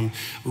first Adam,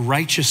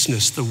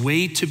 righteousness, the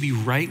way to be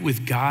right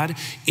with God,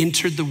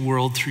 entered the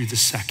world through the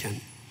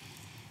second,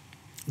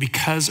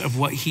 because of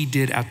what he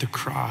did at the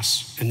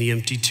cross and the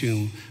empty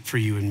tomb for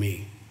you and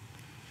me.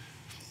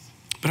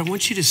 But I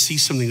want you to see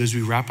something as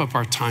we wrap up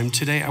our time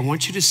today. I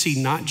want you to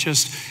see not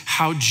just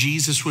how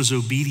Jesus was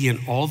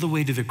obedient all the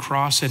way to the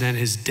cross and at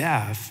his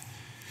death.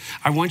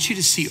 I want you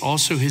to see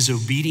also his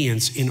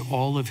obedience in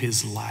all of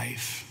his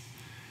life.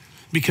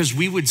 Because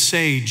we would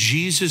say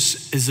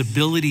Jesus'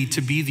 ability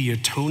to be the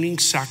atoning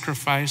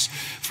sacrifice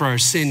for our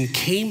sin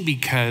came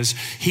because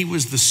he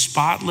was the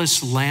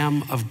spotless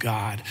Lamb of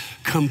God,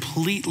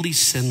 completely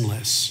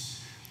sinless.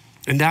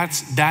 And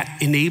that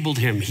enabled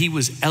him. He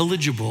was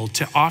eligible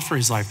to offer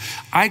his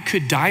life. I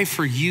could die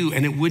for you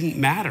and it wouldn't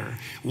matter,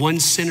 one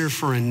sinner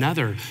for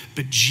another.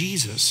 But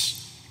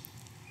Jesus,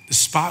 the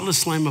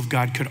spotless Lamb of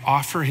God, could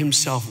offer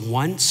himself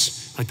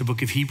once, like the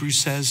book of Hebrews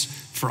says,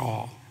 for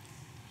all.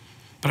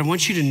 But I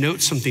want you to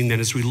note something then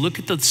as we look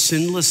at the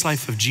sinless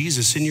life of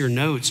Jesus in your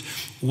notes.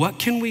 What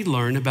can we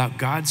learn about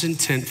God's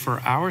intent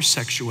for our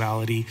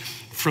sexuality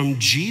from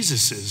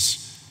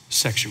Jesus's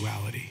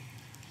sexuality?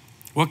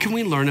 What can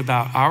we learn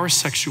about our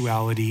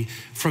sexuality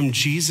from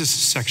Jesus'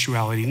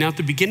 sexuality? Now, at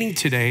the beginning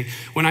today,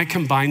 when I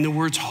combined the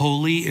words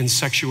holy and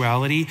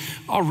sexuality,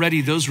 already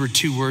those were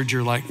two words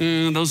you're like,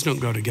 those don't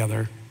go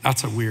together.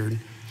 That's a weird.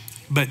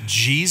 But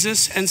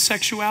Jesus and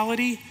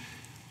sexuality,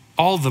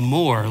 all the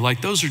more. Like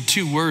those are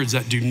two words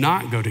that do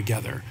not go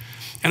together.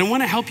 And I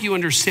want to help you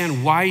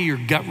understand why your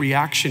gut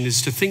reaction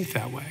is to think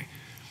that way.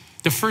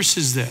 The first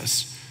is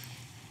this.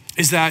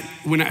 Is that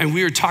and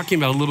we were talking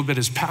about a little bit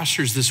as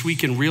pastors this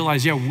week and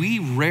realized, we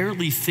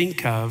rarely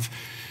think of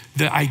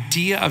the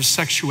idea of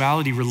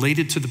sexuality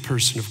related to the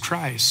person of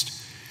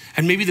Christ.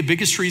 And maybe the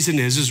biggest reason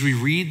is, as we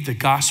read the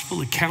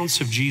gospel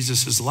accounts of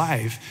Jesus'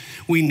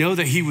 life, we know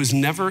that he was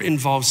never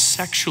involved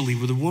sexually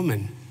with a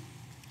woman.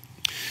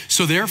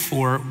 So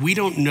therefore, we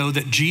don't know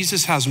that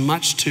Jesus has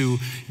much to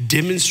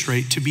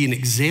demonstrate to be an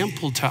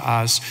example to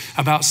us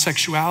about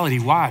sexuality.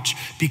 Watch,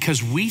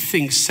 because we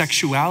think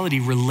sexuality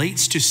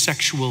relates to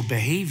sexual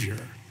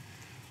behavior.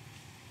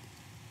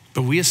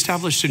 But we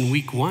established in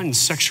week 1,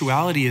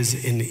 sexuality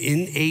is an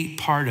innate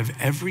part of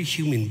every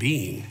human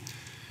being,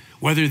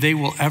 whether they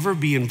will ever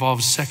be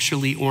involved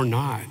sexually or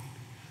not.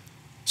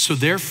 So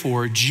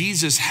therefore,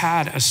 Jesus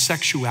had a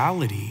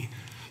sexuality,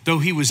 though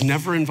he was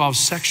never involved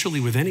sexually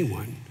with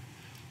anyone.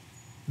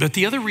 But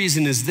the other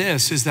reason is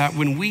this, is that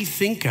when we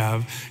think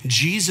of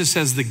Jesus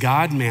as the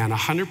God-man,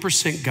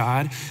 100%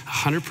 God,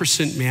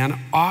 100% man,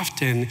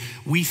 often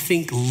we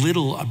think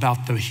little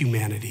about the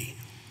humanity.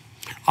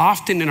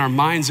 Often in our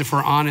minds, if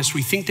we're honest,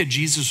 we think that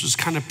Jesus was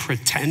kind of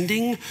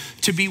pretending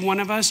to be one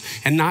of us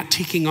and not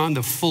taking on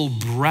the full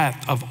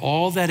breadth of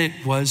all that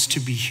it was to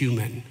be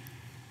human.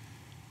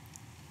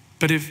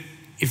 But if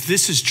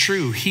this is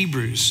true,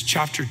 Hebrews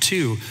chapter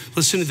 2,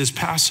 listen to this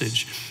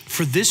passage.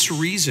 For this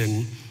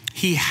reason,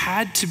 he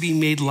had to be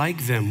made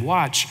like them.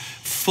 Watch,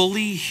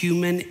 fully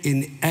human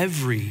in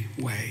every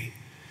way,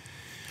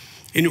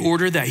 in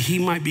order that he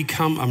might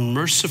become a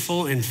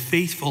merciful and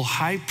faithful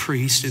high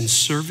priest in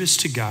service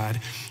to God,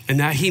 and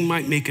that he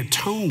might make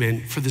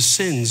atonement for the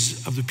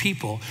sins of the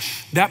people.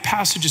 That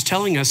passage is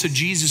telling us that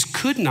Jesus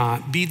could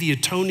not be the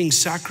atoning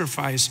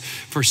sacrifice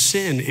for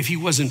sin if he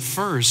wasn't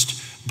first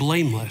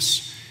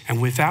blameless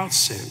and without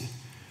sin.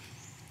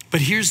 But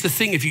here's the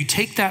thing, if you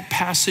take that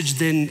passage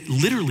then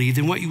literally,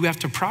 then what you have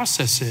to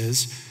process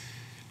is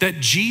that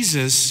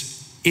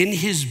Jesus in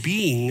his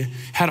being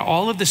had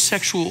all of the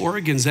sexual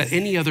organs that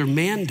any other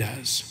man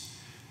does.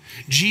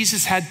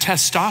 Jesus had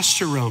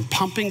testosterone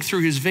pumping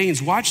through his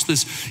veins. Watch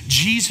this,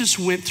 Jesus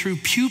went through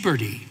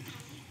puberty,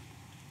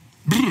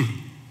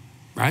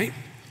 right?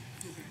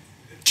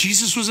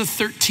 Jesus was a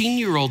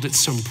 13-year-old at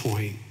some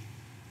point.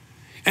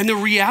 And the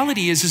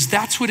reality is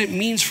that's what it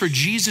means for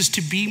Jesus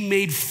to be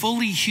made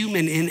fully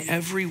human in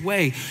every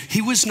way. He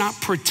was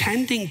not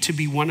pretending to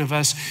be one of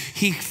us.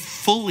 He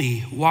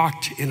fully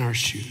walked in our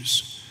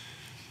shoes.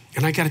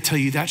 And I gotta tell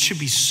you, that should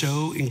be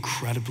so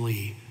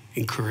incredibly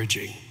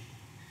encouraging.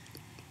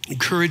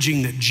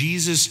 Encouraging that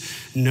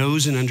Jesus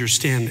knows and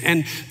understands.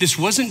 And this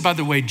wasn't, by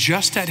the way,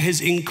 just at his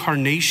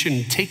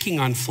incarnation taking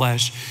on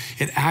flesh.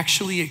 It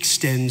actually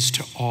extends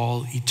to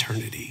all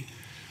eternity.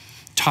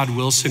 Todd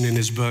Wilson in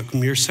his book,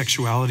 Mere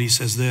Sexuality,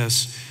 says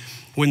this: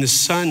 when the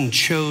Son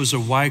chose a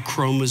Y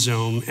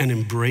chromosome and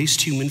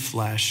embraced human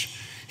flesh,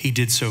 he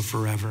did so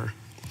forever,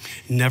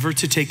 never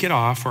to take it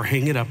off or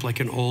hang it up like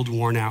an old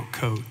worn out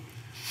coat.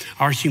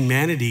 Our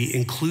humanity,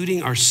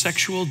 including our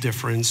sexual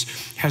difference,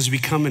 has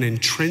become an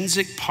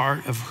intrinsic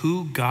part of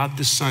who God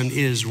the Son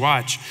is,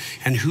 watch,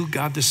 and who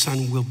God the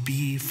Son will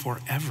be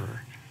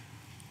forever.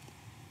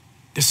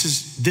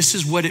 This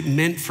is what it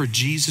meant for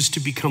Jesus to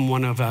become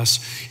one of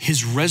us.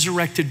 His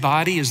resurrected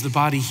body is the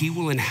body he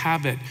will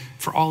inhabit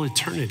for all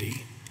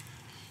eternity.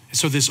 And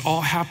so this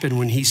all happened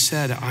when he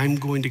said, I'm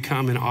going to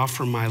come and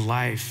offer my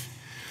life.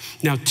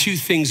 Now, two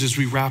things as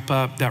we wrap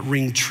up that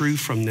ring true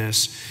from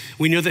this.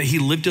 We know that he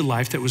lived a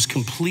life that was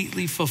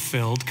completely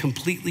fulfilled,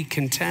 completely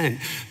content,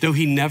 though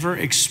he never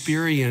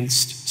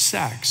experienced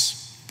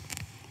sex.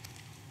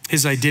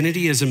 His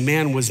identity as a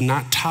man was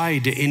not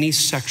tied to any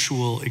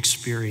sexual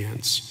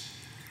experience.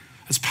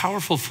 It's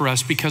powerful for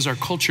us because our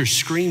culture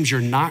screams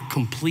you're not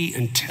complete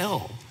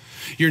until,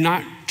 you're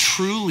not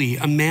truly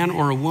a man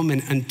or a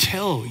woman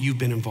until you've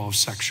been involved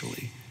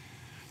sexually.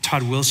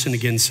 Todd Wilson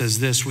again says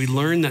this: we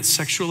learn that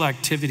sexual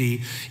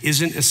activity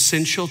isn't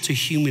essential to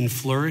human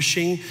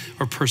flourishing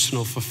or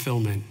personal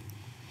fulfillment.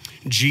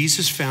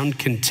 Jesus found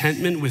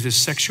contentment with his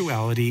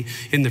sexuality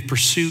in the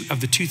pursuit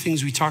of the two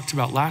things we talked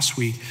about last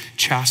week,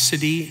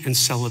 chastity and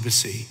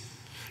celibacy.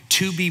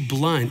 To be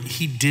blunt,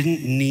 he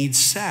didn't need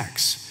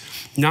sex.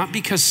 Not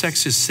because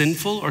sex is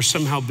sinful or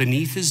somehow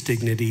beneath his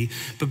dignity,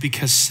 but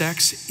because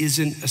sex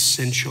isn't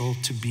essential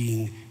to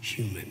being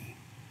human.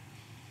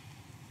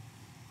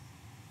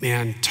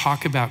 Man,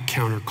 talk about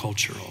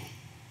countercultural.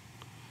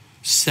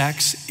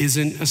 Sex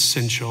isn't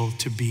essential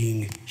to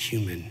being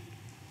human.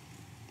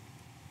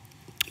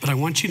 But I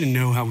want you to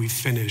know how we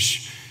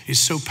finish is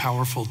so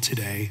powerful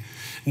today.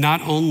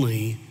 Not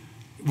only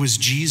was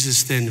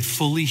Jesus then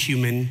fully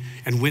human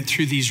and went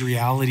through these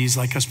realities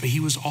like us, but he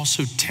was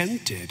also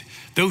tempted.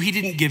 Though he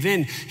didn't give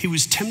in, he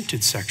was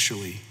tempted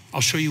sexually.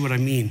 I'll show you what I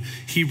mean.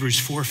 Hebrews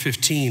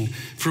 4:15,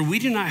 for we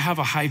do not have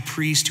a high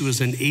priest who is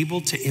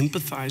unable to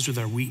empathize with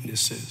our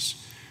weaknesses,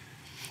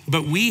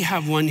 but we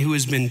have one who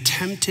has been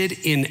tempted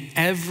in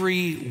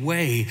every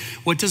way.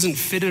 What doesn't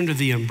fit under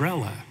the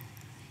umbrella?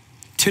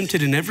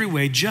 Tempted in every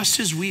way, just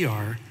as we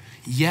are,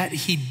 yet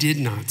he did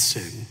not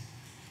sin.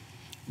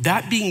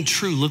 That being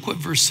true, look what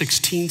verse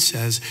 16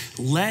 says.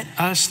 Let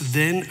us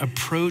then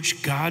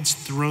approach God's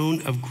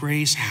throne of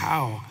grace.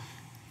 How?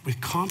 With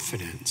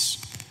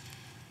confidence,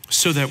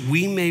 so that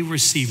we may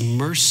receive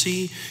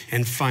mercy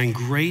and find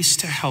grace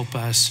to help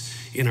us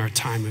in our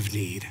time of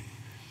need.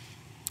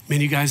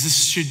 Man, you guys,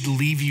 this should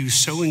leave you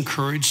so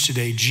encouraged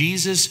today.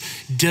 Jesus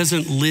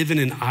doesn't live in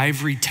an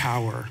ivory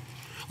tower,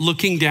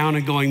 looking down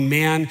and going,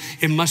 man,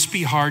 it must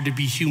be hard to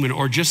be human,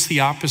 or just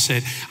the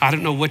opposite. I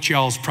don't know what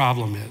y'all's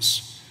problem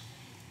is.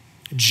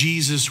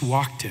 Jesus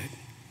walked it.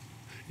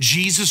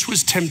 Jesus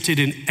was tempted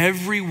in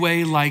every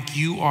way like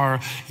you are,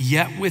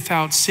 yet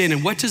without sin.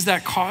 And what does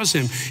that cause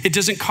him? It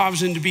doesn't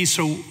cause him to be,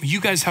 so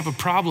you guys have a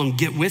problem,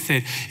 get with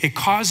it. It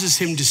causes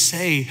him to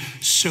say,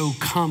 so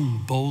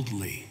come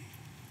boldly.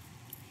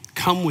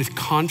 Come with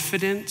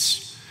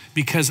confidence,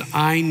 because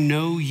I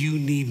know you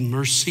need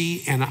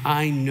mercy and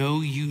I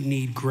know you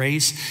need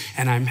grace,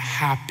 and I'm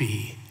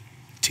happy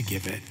to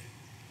give it.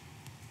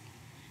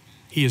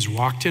 He has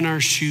walked in our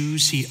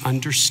shoes, he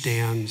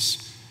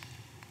understands,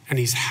 and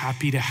he's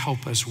happy to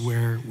help us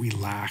where we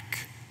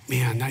lack.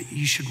 Man,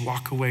 you should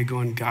walk away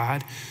going,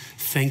 God,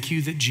 thank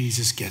you that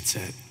Jesus gets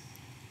it.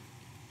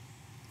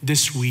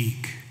 This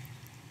week,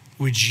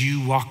 would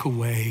you walk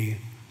away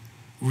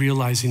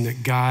realizing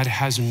that God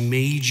has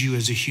made you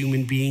as a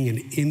human being an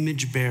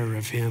image bearer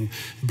of him,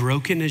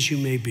 broken as you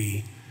may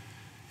be,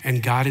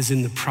 and God is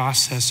in the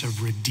process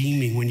of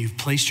redeeming, when you've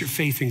placed your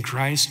faith in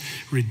Christ,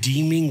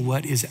 redeeming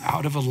what is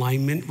out of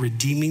alignment,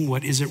 redeeming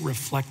what isn't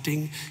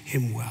reflecting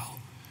him well,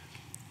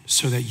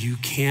 so that you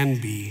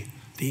can be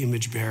the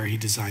image bearer he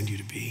designed you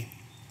to be.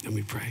 Let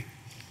me pray.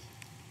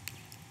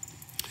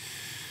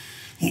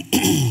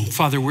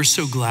 Father, we're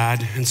so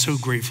glad and so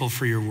grateful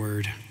for your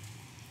word.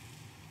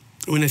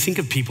 When I think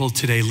of people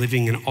today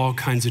living in all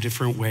kinds of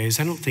different ways,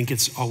 I don't think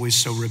it's always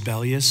so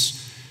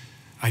rebellious.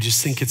 I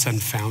just think it's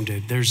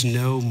unfounded. There's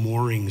no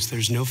moorings,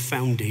 there's no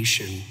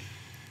foundation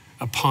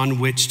upon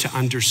which to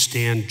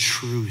understand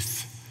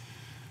truth.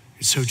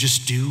 So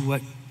just do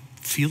what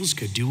feels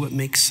good, do what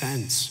makes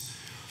sense.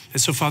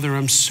 And so, Father,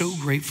 I'm so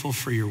grateful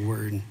for your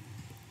word,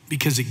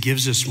 because it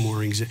gives us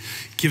moorings, it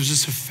gives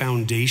us a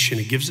foundation,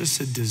 it gives us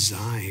a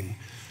design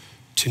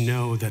to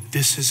know that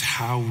this is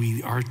how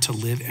we are to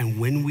live. And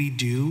when we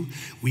do,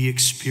 we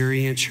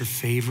experience your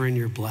favor and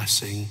your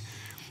blessing.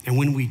 And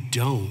when we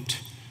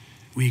don't,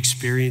 we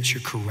experience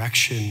your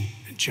correction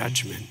and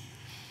judgment.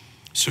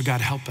 So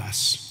God, help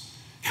us.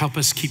 Help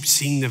us keep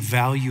seeing the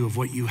value of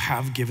what you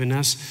have given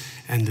us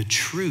and the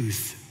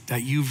truth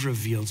that you've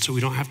revealed, so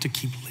we don't have to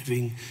keep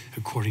living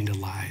according to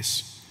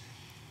lies.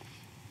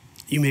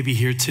 You may be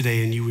here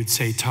today and you would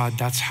say, Todd,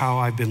 that's how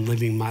I've been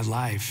living my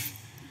life.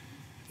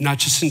 Not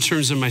just in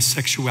terms of my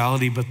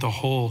sexuality, but the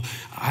whole.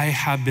 I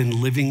have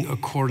been living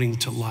according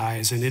to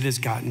lies, and it has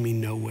gotten me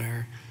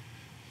nowhere.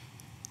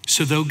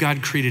 So though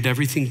God created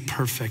everything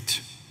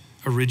perfect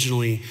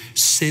originally,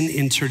 sin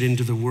entered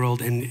into the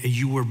world and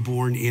you were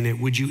born in it.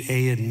 Would you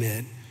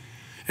admit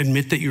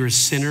that you're a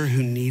sinner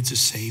who needs a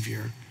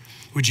savior?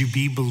 Would you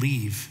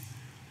believe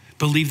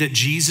that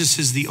Jesus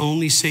is the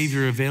only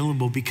savior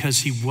available,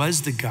 because he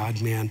was the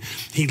God-man.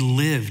 He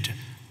lived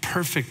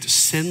perfect,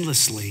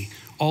 sinlessly,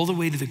 all the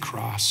way to the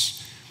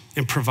cross,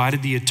 and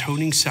provided the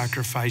atoning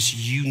sacrifice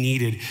you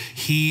needed.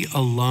 He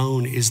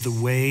alone is the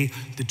way,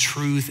 the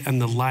truth, and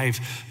the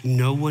life.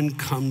 No one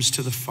comes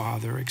to the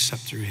Father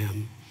except through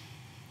him.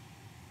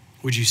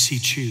 Would you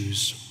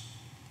choose?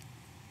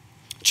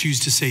 Choose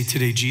to say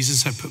today,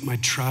 Jesus, I put my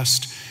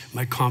trust,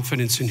 my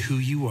confidence in who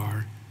you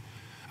are.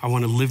 I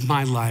want to live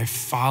my life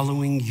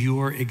following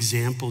your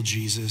example,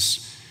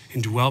 Jesus,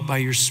 indwelt by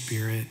your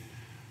Spirit,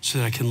 so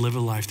that I can live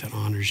a life that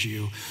honors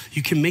you.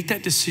 You can make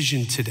that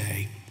decision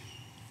today.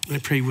 I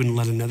pray you wouldn't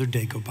let another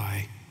day go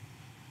by.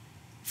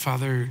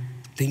 Father,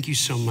 thank you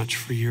so much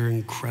for your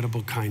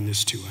incredible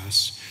kindness to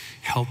us.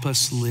 Help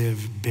us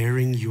live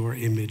bearing your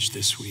image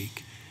this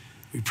week.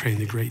 We pray in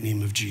the great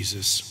name of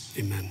Jesus,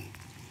 amen.